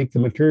tyer is make the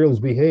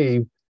materials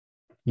behave,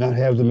 not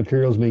have the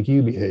materials make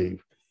you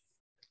behave.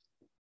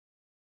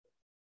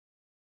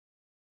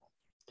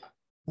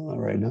 All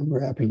right, now I'm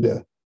wrapping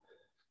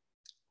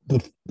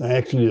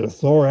actually the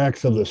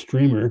thorax of the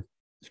streamer,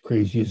 as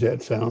crazy as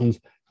that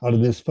sounds, out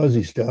of this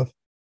fuzzy stuff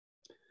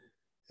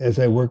as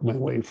I work my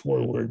way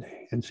forward.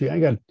 And see, I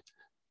got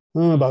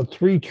about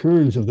 3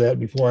 turns of that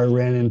before I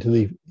ran into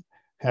the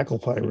hackle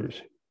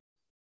fibers.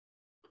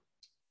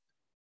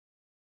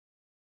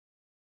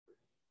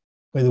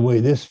 By the way,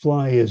 this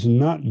fly is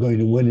not going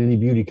to win any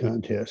beauty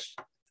contests,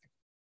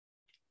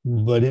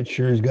 but it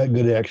sure has got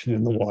good action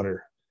in the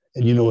water.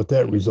 And you know what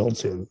that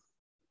results in.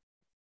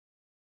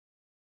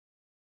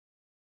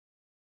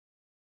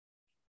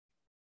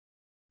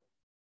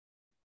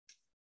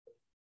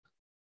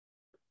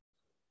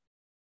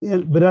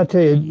 But I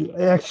tell you,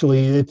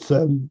 actually, it's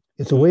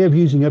a way of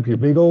using up your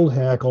big old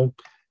hackle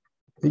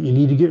that you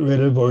need to get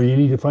rid of, or you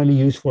need to find a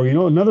use for. You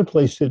know, another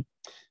place that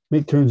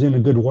turns in a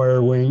good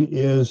wire wing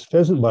is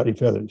pheasant body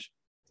feathers.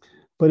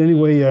 But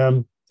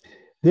anyway,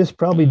 this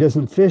probably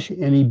doesn't fish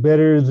any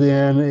better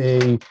than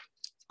a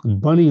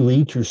bunny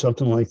leech or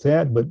something like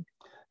that. But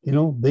you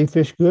know, they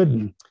fish good,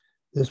 and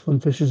this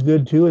one fishes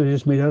good too. And it's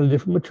just made out of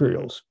different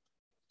materials.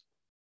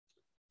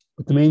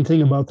 But the main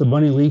thing about the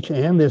bunny leech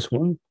and this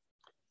one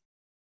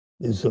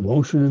is the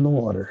motion in the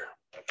water.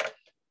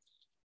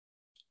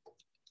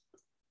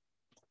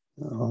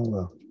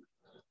 I'll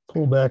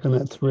pull back on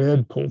that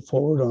thread, pull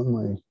forward on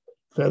my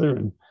feather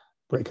and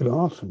break it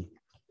off and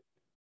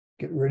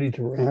get ready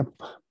to wrap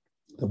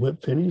the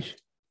whip finish.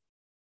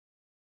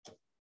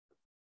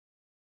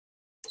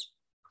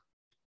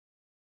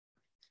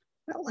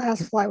 That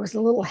last fly was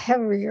a little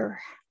heavier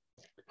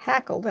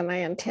hackle than I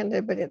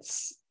intended, but it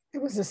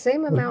was the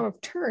same amount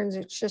of turns.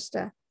 It's just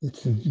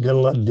it's got a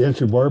lot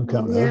denser barb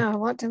count. Yeah, huh? a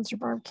lot denser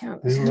barb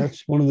count. And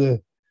that's one of the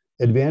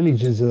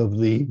advantages of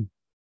the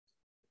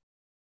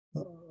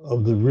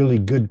really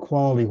good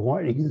quality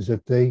whiting is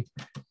that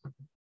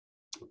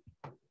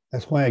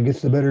that's why it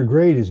gets the better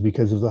grade, is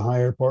because of the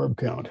higher barb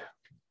count.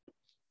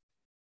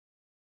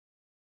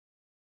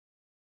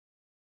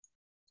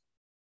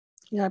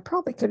 Yeah, I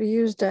probably could have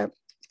used a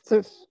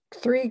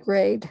 3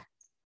 grade.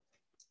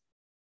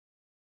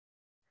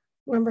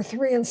 Number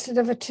 3 instead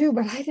of a 2,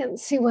 but I didn't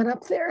see one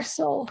up there,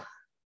 so.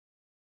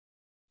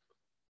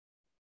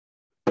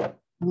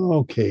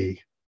 Okay.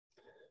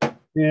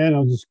 And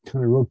I'll just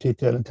kind of rotate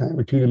that a time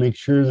or two to make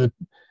sure that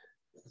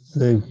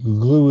the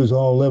glue is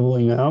all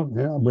leveling out.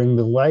 And I'll bring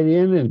the light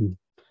in and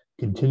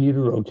continue to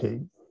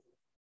rotate.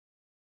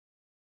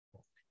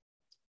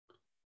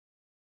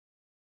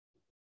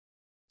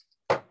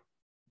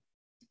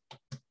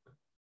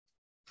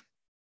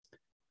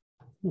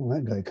 Well,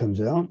 that guy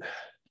comes out.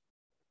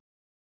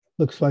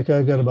 Looks like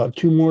I've got about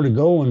 2 more to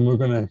go, and we're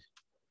going to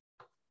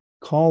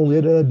call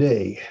it a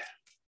day.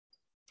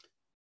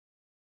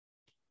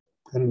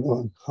 I don't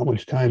know how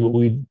much time, but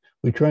we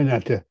try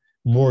not to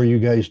bore you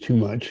guys too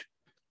much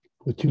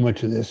with too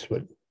much of this.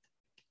 But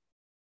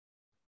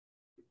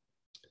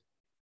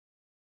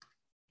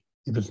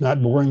if it's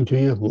not boring to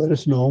you, let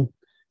us know.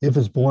 If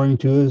it's boring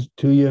to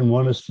you and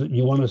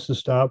you want us to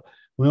stop,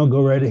 Well,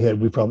 go right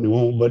ahead. We probably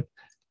won't, but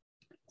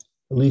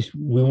at least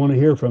we want to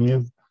hear from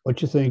you.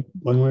 What you think,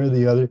 one way or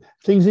the other.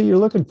 Things that you're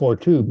looking for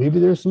too. Maybe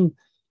there's some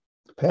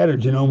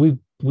patterns. You know,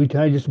 we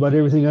tie just about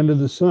everything under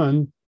the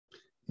sun,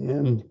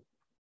 and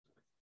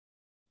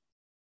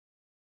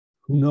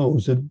who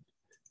knows? It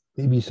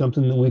may be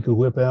something that we could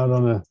whip out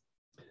on a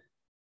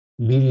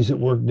Beattys at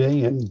work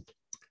day. And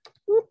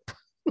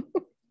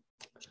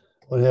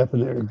what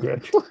happened there,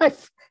 Gretch? Well, I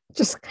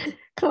just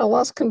kind of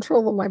lost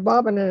control of my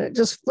bobbin and it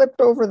just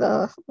flipped over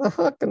the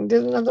hook and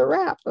did another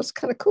wrap. That's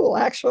kind of cool,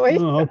 actually.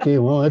 Oh, okay.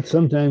 Well, that's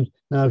sometimes.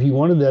 Now, if you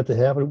wanted that to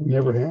happen, it would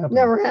never happen.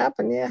 Never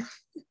happened, yeah.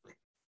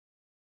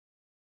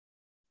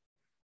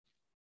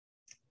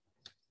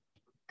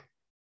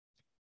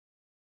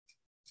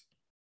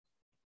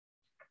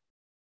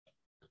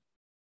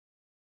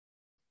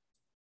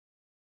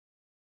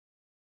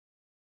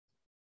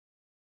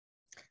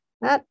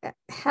 That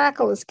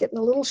hackle is getting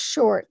a little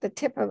short, the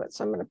tip of it.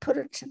 So I'm going to put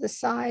it to the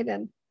side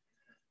and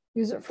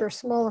use it for a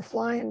smaller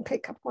fly and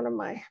pick up one of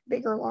my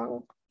bigger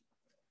long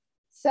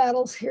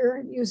saddles here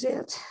and use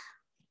it.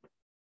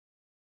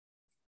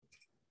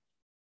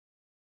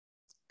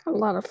 Got a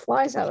lot of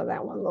flies out of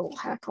that one little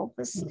hackle.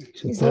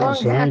 These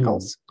long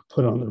hackles.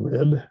 Put on the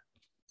rib.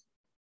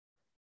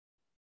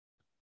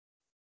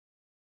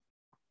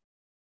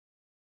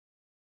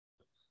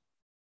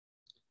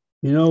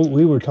 You know,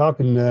 we were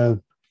talking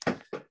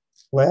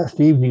last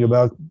evening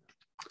about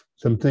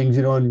some things,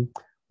 you know, and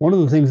one of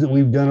the things that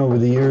we've done over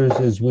the years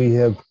is we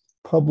have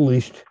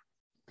published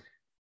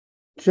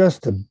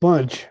just a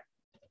bunch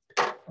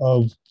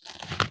of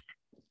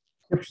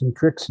tips and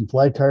tricks in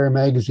Fly Tire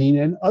magazine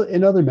and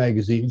in other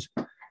magazines.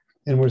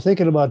 And we're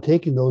thinking about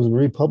taking those and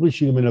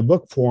republishing them in a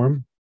book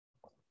form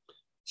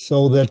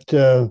so that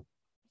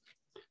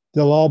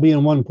they'll all be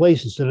in one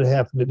place instead of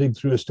having to dig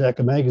through a stack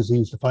of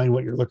magazines to find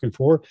what you're looking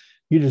for.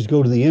 You just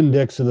go to the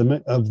index of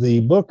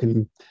the book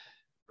and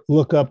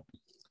look up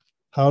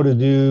how to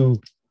do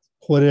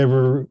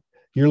whatever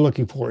you're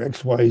looking for,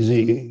 X, Y,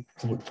 Z.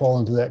 It would fall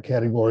into that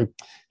category.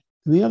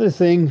 And the other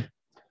thing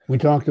we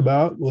talked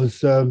about was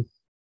the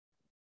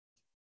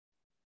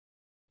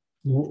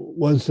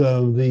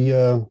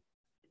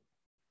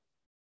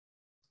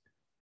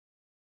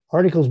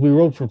articles we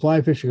wrote for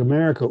Fly Fishing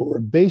America were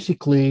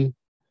basically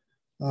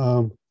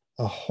a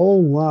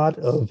whole lot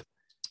of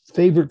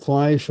favorite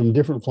flies from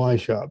different fly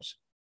shops.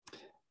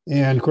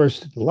 And of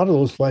course, a lot of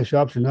those fly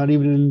shops are not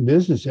even in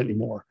business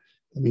anymore.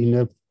 I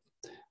mean,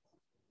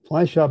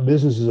 fly shop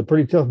business is a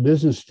pretty tough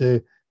business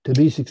to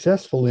be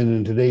successful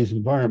in today's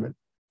environment.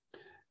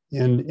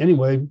 And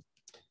anyway,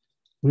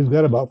 we've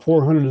got about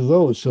 400 of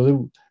those.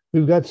 So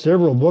we've got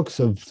several books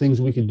of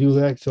things we could do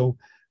that. So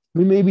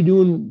we may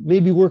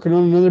be working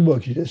on another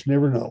book. You just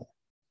never know.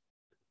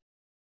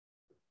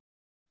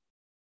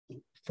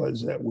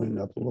 Fuzz that wind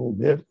up a little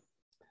bit.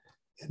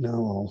 And now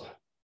I'll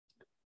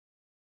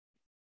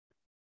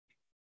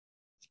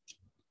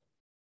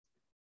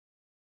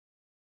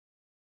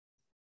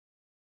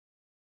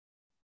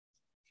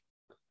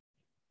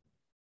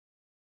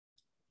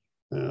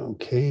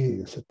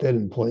okay, set that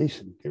in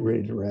place and get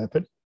ready to wrap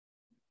it.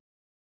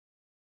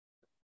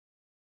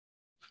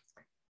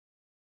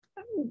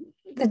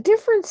 The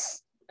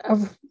difference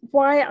of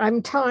why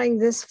I'm tying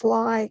this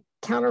fly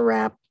counter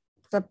wrap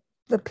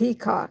the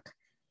peacock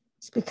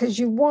is because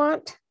you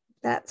want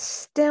that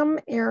stem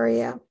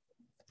area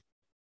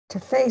to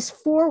face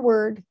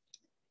forward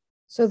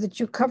so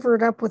that you cover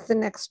it up with the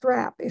next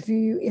wrap. If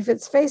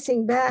it's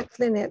facing back,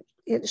 then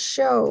it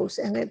shows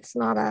and it's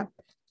not a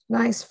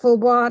nice full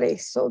body.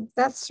 So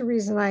that's the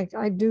reason I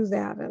do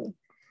that. And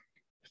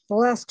the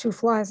last two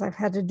flies I've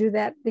had to do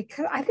that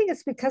because I think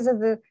it's because of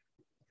the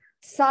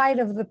side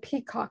of the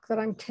peacock that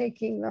I'm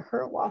taking the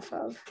hurl off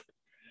of.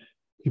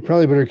 You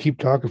probably better keep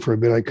talking for a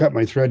bit. I cut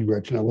my thread,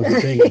 Gretchen. I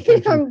wasn't paying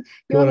attention.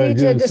 You want me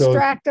to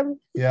distract them?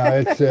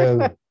 Yeah, it's.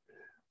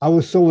 I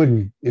was so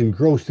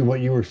engrossed in what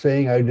you were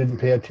saying, I didn't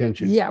pay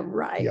attention. Yeah,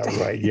 right. Yeah,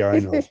 right. Yeah, I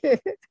know.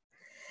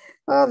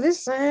 Oh,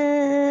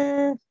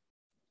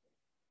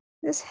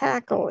 this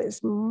hackle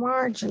is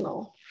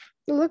marginal.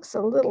 It looks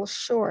a little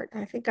short.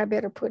 I think I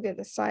better put it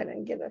aside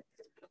and get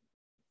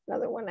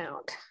another one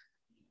out.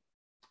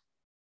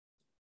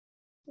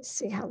 Let's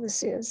see how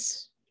this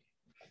is.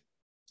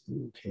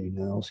 Okay,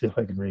 now I'll see if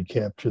I can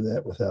recapture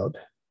that without.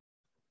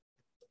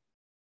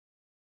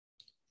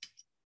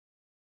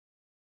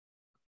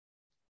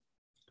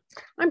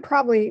 I'm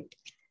probably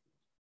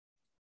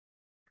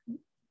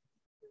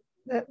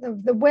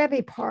the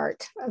webby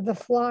part of the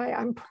fly.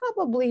 I'm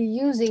probably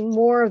using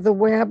more of the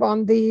web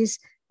on these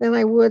than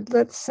I would,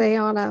 let's say,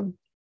 on a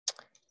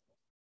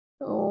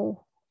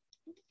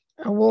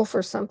wolf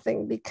or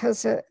something,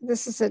 because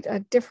this is a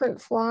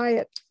different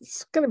fly.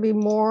 It's going to be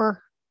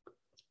more,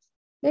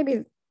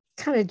 maybe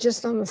kind of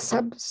just on the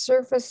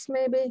subsurface,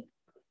 maybe.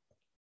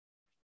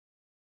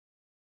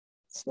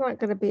 It's not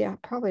going to be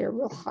probably a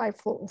real high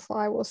floating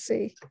fly. We'll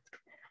see.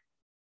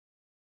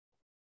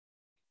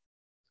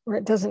 Or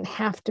it doesn't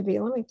have to be.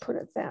 Let me put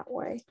it that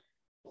way.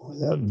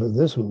 But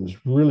this one's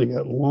really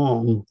got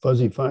long,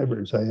 fuzzy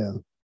fibers. I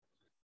have.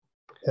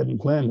 hadn't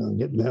planned on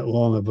getting that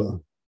long of a,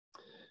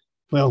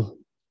 well,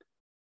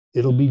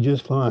 it'll be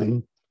just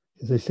fine.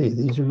 As I say,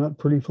 these are not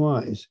pretty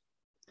flies.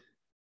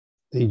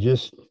 They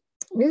just.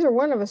 Neither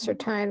one of us are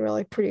tying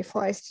really pretty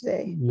flies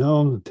today.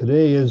 No,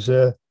 today is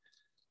the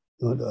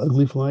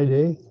ugly fly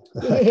day.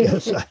 I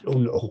guess, I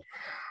don't know.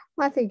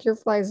 I think your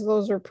flies,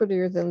 those are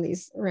prettier than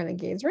these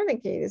Renegades.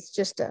 Renegade is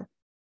just a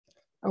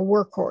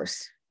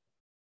workhorse.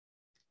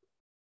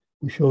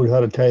 We showed how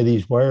to tie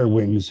these wire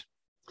wings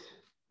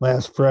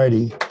last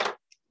Friday,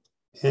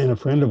 and a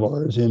friend of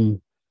ours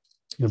in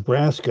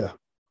Nebraska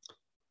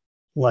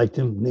liked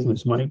him. His name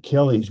is Mike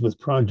Kelly. He's with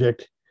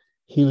Project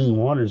Healing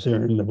Waters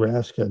there in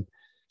Nebraska.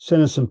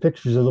 Sent us some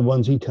pictures of the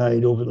ones he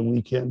tied over the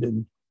weekend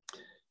and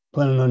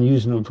planning on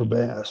using them for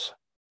bass.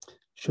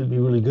 Should be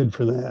really good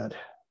for that.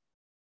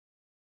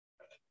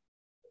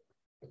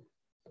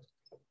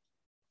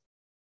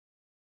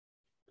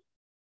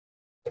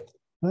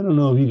 I don't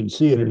know if you can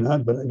see it or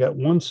not, but I got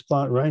one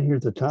spot right here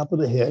at the top of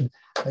the head.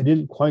 I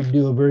didn't quite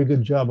do a very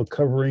good job of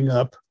covering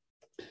up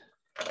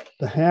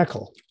the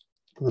hackle.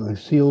 I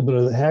see a little bit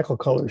of the hackle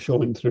color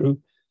showing through.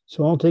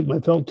 So I'll take my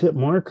felt tip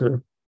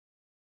marker.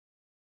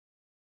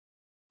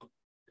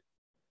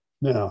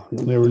 Now,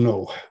 you'll never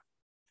know.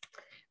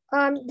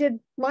 Did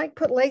Mike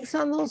put legs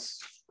on those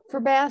for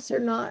bass or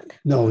not?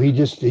 No, he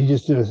just did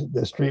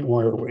a straight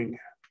wire wing.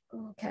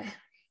 Okay.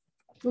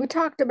 We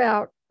talked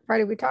about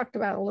Friday. We talked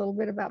about a little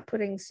bit about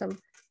putting some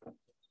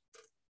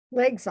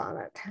legs on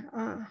it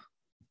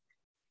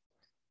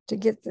to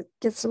get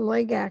some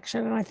leg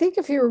action. And I think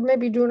if you were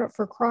maybe doing it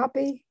for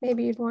crappie,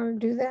 maybe you'd want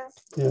to do that.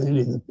 Yeah,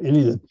 any of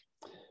the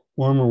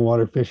warmer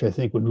water fish, I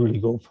think, would really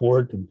go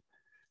for it. And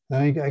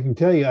I can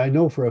tell you, I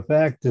know for a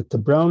fact that the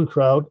brown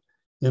trout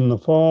in the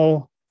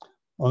fall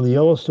on the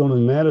Yellowstone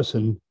and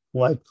Madison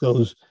like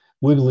those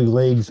wiggly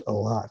legs a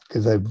lot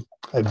because I've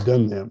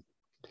done them.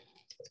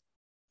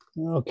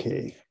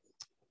 Okay,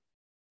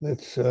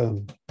 let's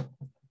get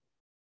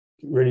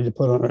ready to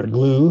put on our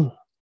glue.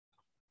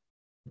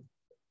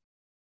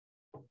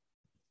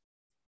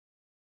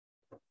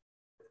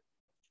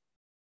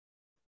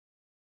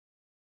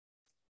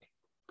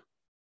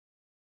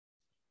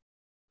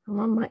 I'm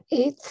on my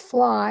 8th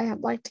fly. I'd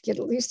like to get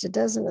at least a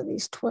dozen of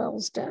these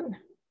 12s done.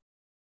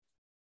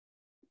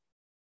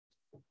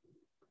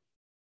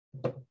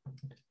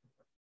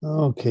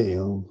 Okay,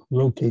 I'll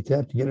rotate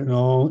that to get it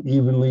all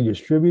evenly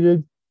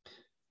distributed.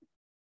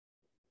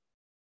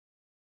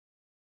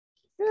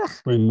 Ugh.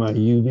 Bring my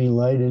UV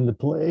light into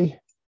play.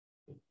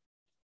 I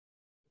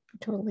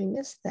totally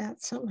missed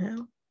that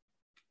somehow.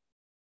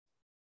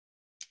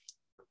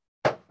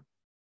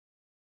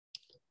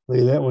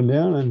 Lay that one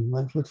down, and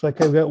it looks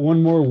like I've got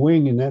one more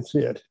wing, and that's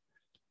it.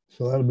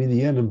 So that'll be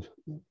the end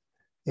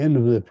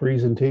of the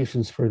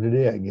presentations for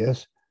today, I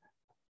guess.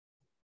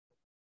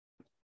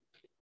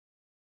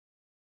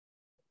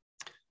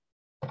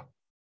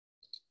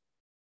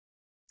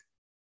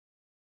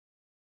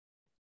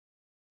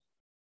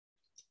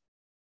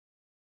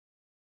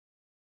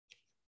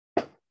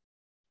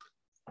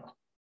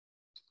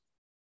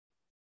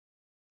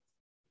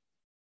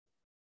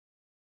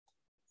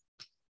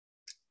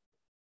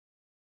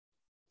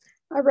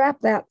 I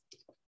wrap that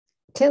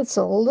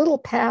tinsel a little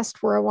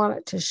past where I want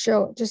it to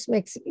show. It just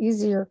makes it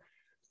easier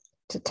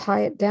to tie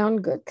it down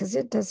good because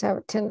it does have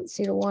a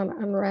tendency to want to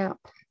unwrap.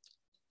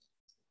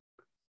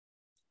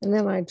 And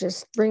then I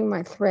just bring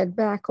my thread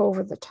back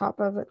over the top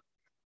of it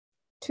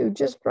to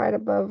just right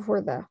above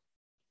where the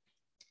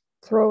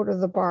throat of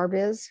the barb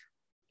is.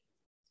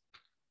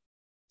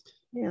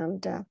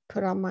 And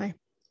put on my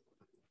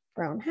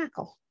brown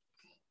hackle.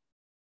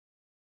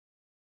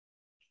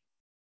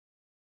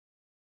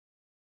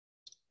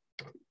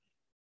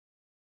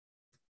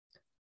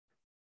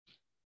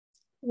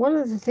 One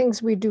of the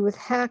things we do with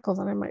hackle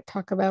that I might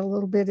talk about a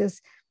little bit is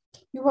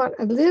you want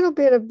a little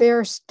bit of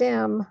bare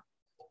stem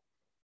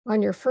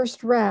on your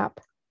first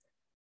wrap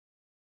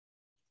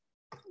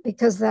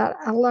because that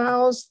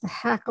allows the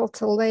hackle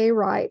to lay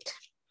right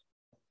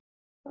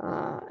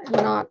and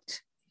not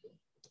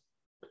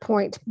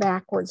point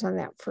backwards on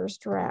that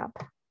first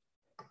wrap.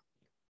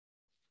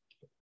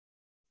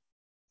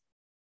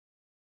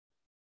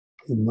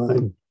 And my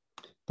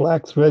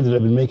black thread that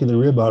I've been making the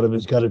rib out of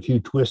has got a few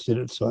twists in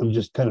it, so I'm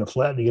just kind of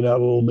flattening it out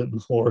a little bit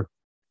before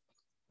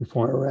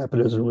I wrap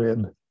it as a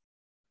rib.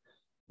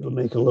 It'll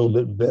make a little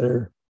bit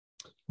better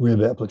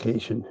rib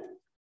application. I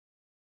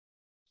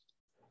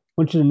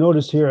want you to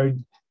notice here, I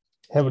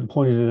haven't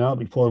pointed it out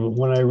before, but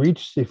when I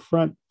reach the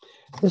front,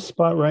 this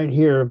spot right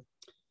here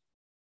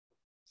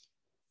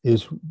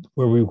is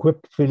where we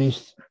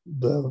finished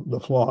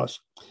the floss.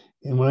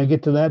 And when I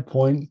get to that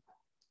point,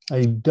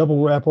 I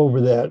double wrap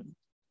over that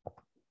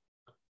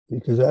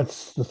because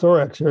that's the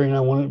thorax area and I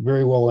want it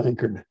very well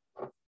anchored.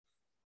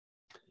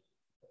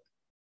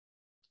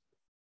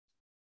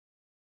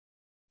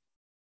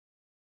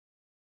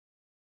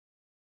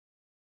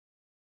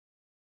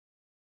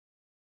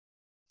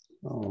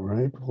 All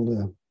right,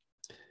 we'll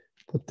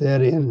put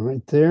that in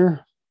right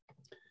there,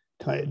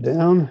 tie it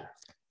down.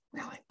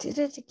 Well, I did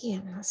it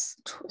again. Let's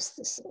twist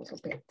this a little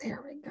bit.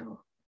 There we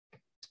go.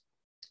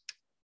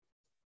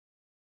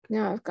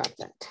 Now I've got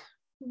that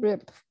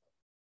rib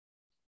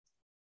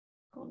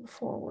going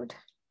forward.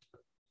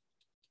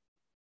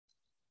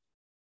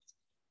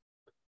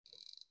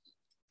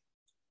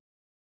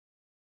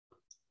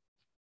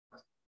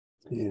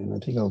 And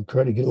I think I'll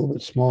try to get a little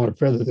bit smaller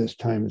feather this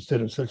time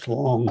instead of such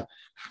long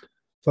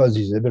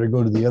fuzzies. I better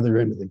go to the other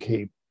end of the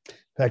cape. In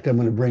fact, I'm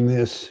going to bring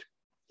this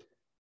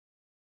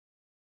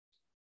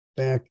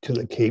back to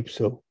the cape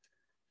so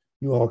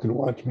you all can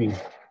watch me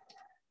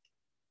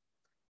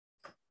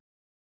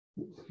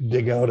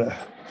dig out a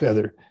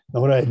feather. Now,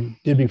 what I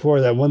did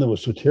before, that one that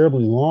was so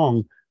terribly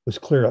long was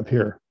clear up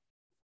here.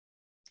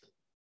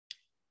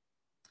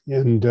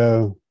 And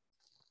I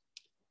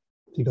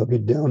think I'll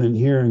get down in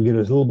here and get a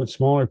little bit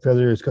smaller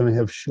feather. It's going to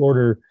have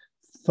shorter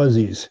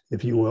fuzzies,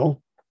 if you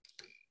will.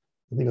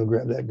 I think I'll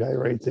grab that guy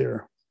right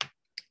there.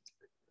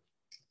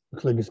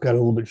 Looks like it's got a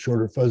little bit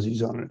shorter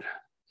fuzzies on it.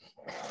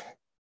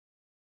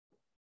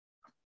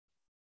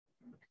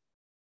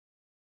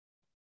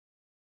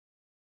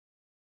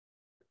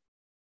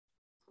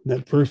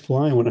 That first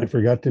fly, when I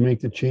forgot to make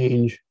the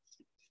change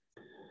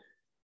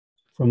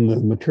from the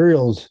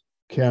materials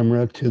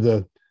camera to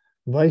the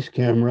vice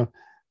camera,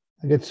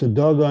 I get so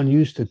doggone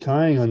used to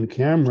tying on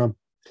camera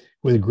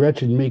with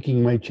Gretchen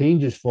making my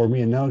changes for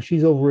me. And now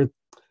she's over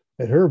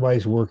at her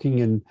vice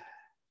working. And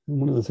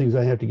one of the things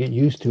I have to get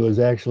used to is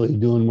actually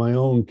doing my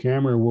own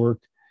camera work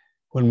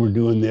when we're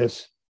doing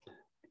this,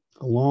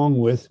 along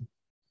with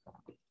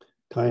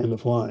tying the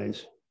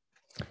flies.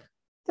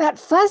 That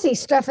fuzzy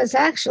stuff is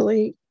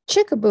actually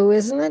chickaboo,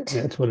 isn't it?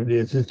 That's what it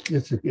is.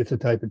 It's a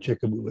type of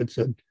chickaboo. It's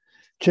a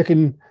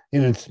chicken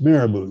and it's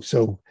marabou.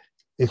 So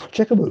it's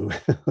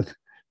chickaboo.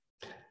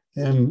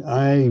 And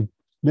I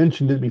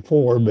mentioned it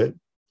before, but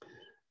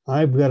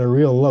I've got a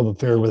real love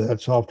affair with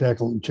that soft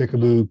tackle and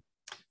chickaboo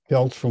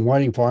pelts from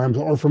Whiting Farms,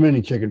 or from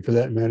any chicken for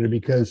that matter,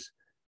 because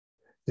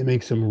they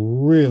make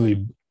some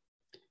really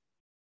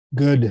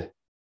good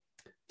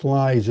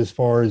flies as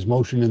far as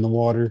motion in the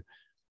water,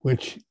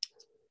 which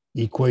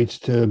equates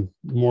to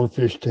more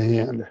fish to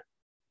hand.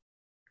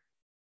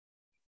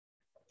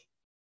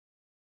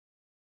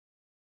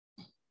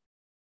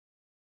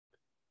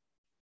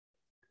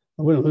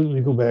 Let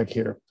me go back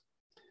here.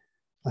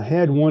 I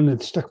had one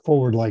that stuck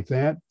forward like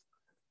that,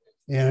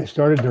 and I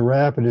started to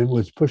wrap, and it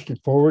was pushed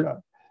it forward,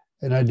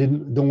 and I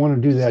don't want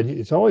to do that.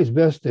 It's always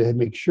best to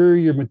make sure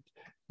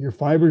your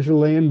fibers are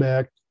laying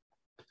back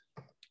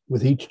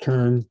with each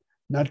turn,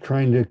 not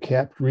trying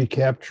to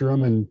recapture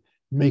them and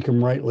make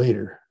them right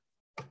later.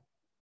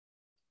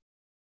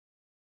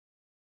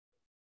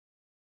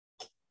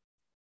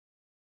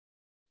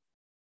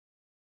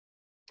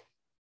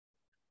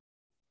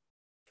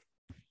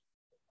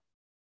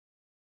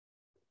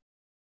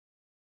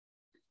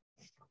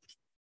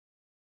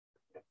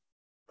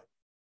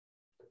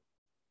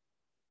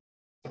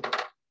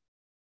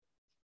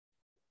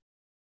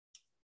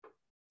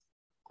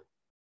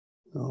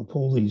 I'll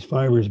pull these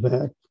fibers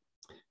back,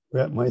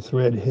 wrap my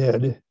thread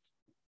head,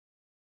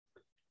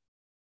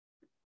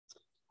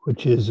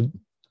 which is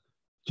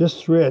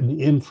just thread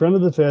in front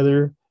of the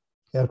feather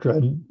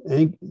after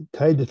I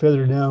tied the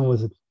feather down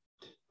with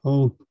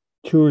 2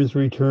 or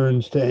 3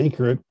 turns to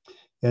anchor it.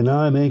 And now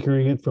I'm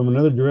anchoring it from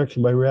another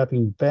direction by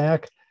wrapping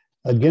back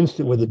against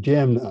it with a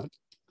jam knot.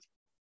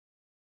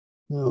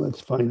 Now let's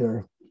find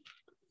our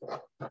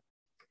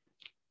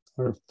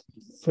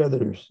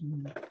feathers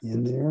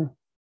in there.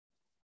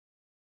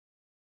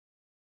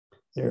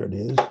 There it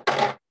is.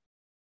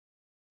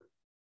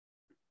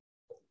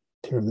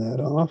 Turn that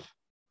off.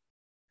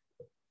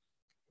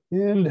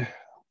 And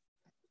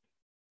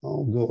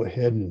I'll go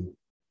ahead and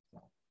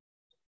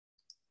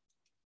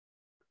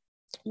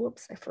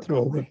Whoops, I forgot.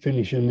 throw the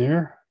finish in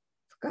there.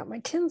 Forgot my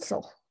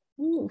tinsel.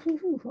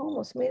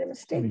 Almost made a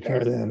mistake. Let me try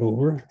that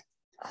over.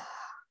 I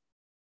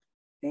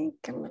think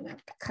I'm going to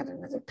have to cut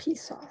another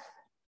piece off.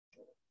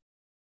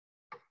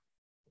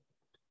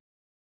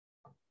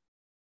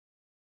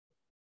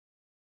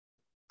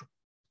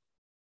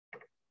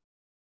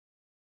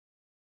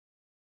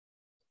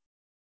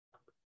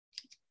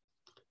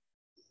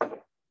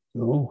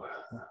 So,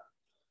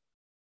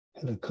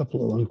 had a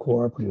couple of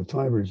uncooperative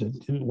fibers that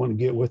didn't want to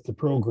get with the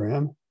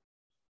program.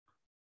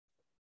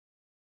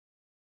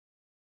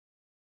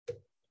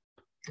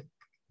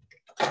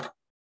 I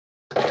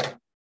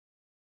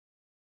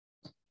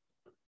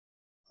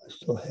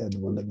still had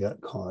one that got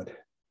caught.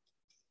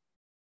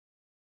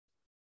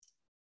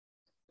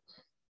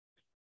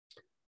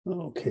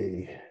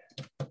 Okay.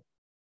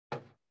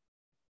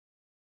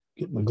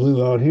 Get my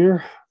glue out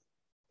here.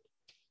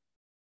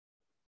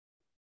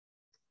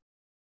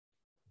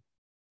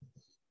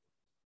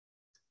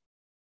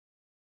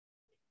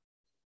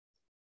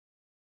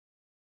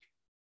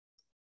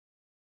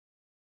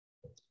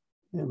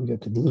 And we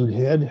got the glued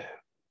head.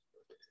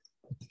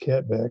 Put the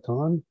cap back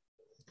on.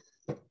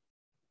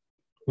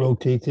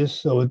 Rotate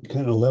this so it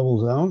kind of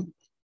levels out.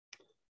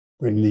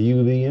 Bring the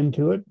UV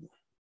into it.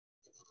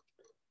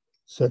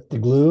 Set the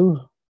glue.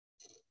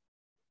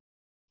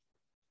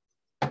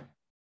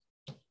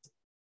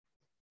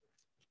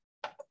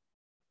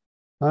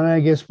 And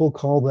I guess we'll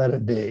call that a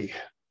day.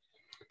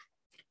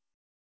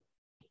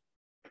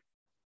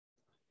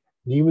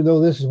 And even though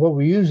this is what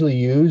we usually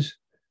use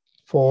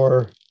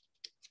for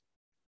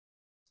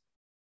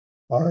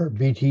our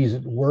BTs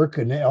at work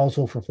and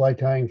also for Fly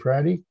Tying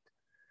Friday,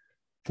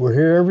 we're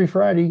here every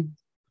Friday.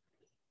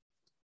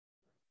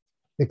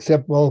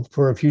 Except, well,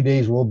 for a few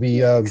days we'll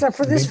be except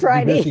for this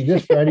Friday. Busy.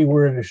 This Friday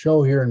we're at a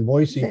show here in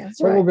Boise.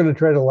 That's but right. We're going to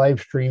try to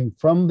live stream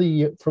from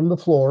the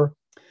floor.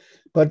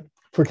 But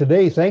for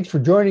today, thanks for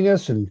joining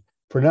us. And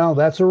for now,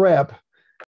 that's a wrap.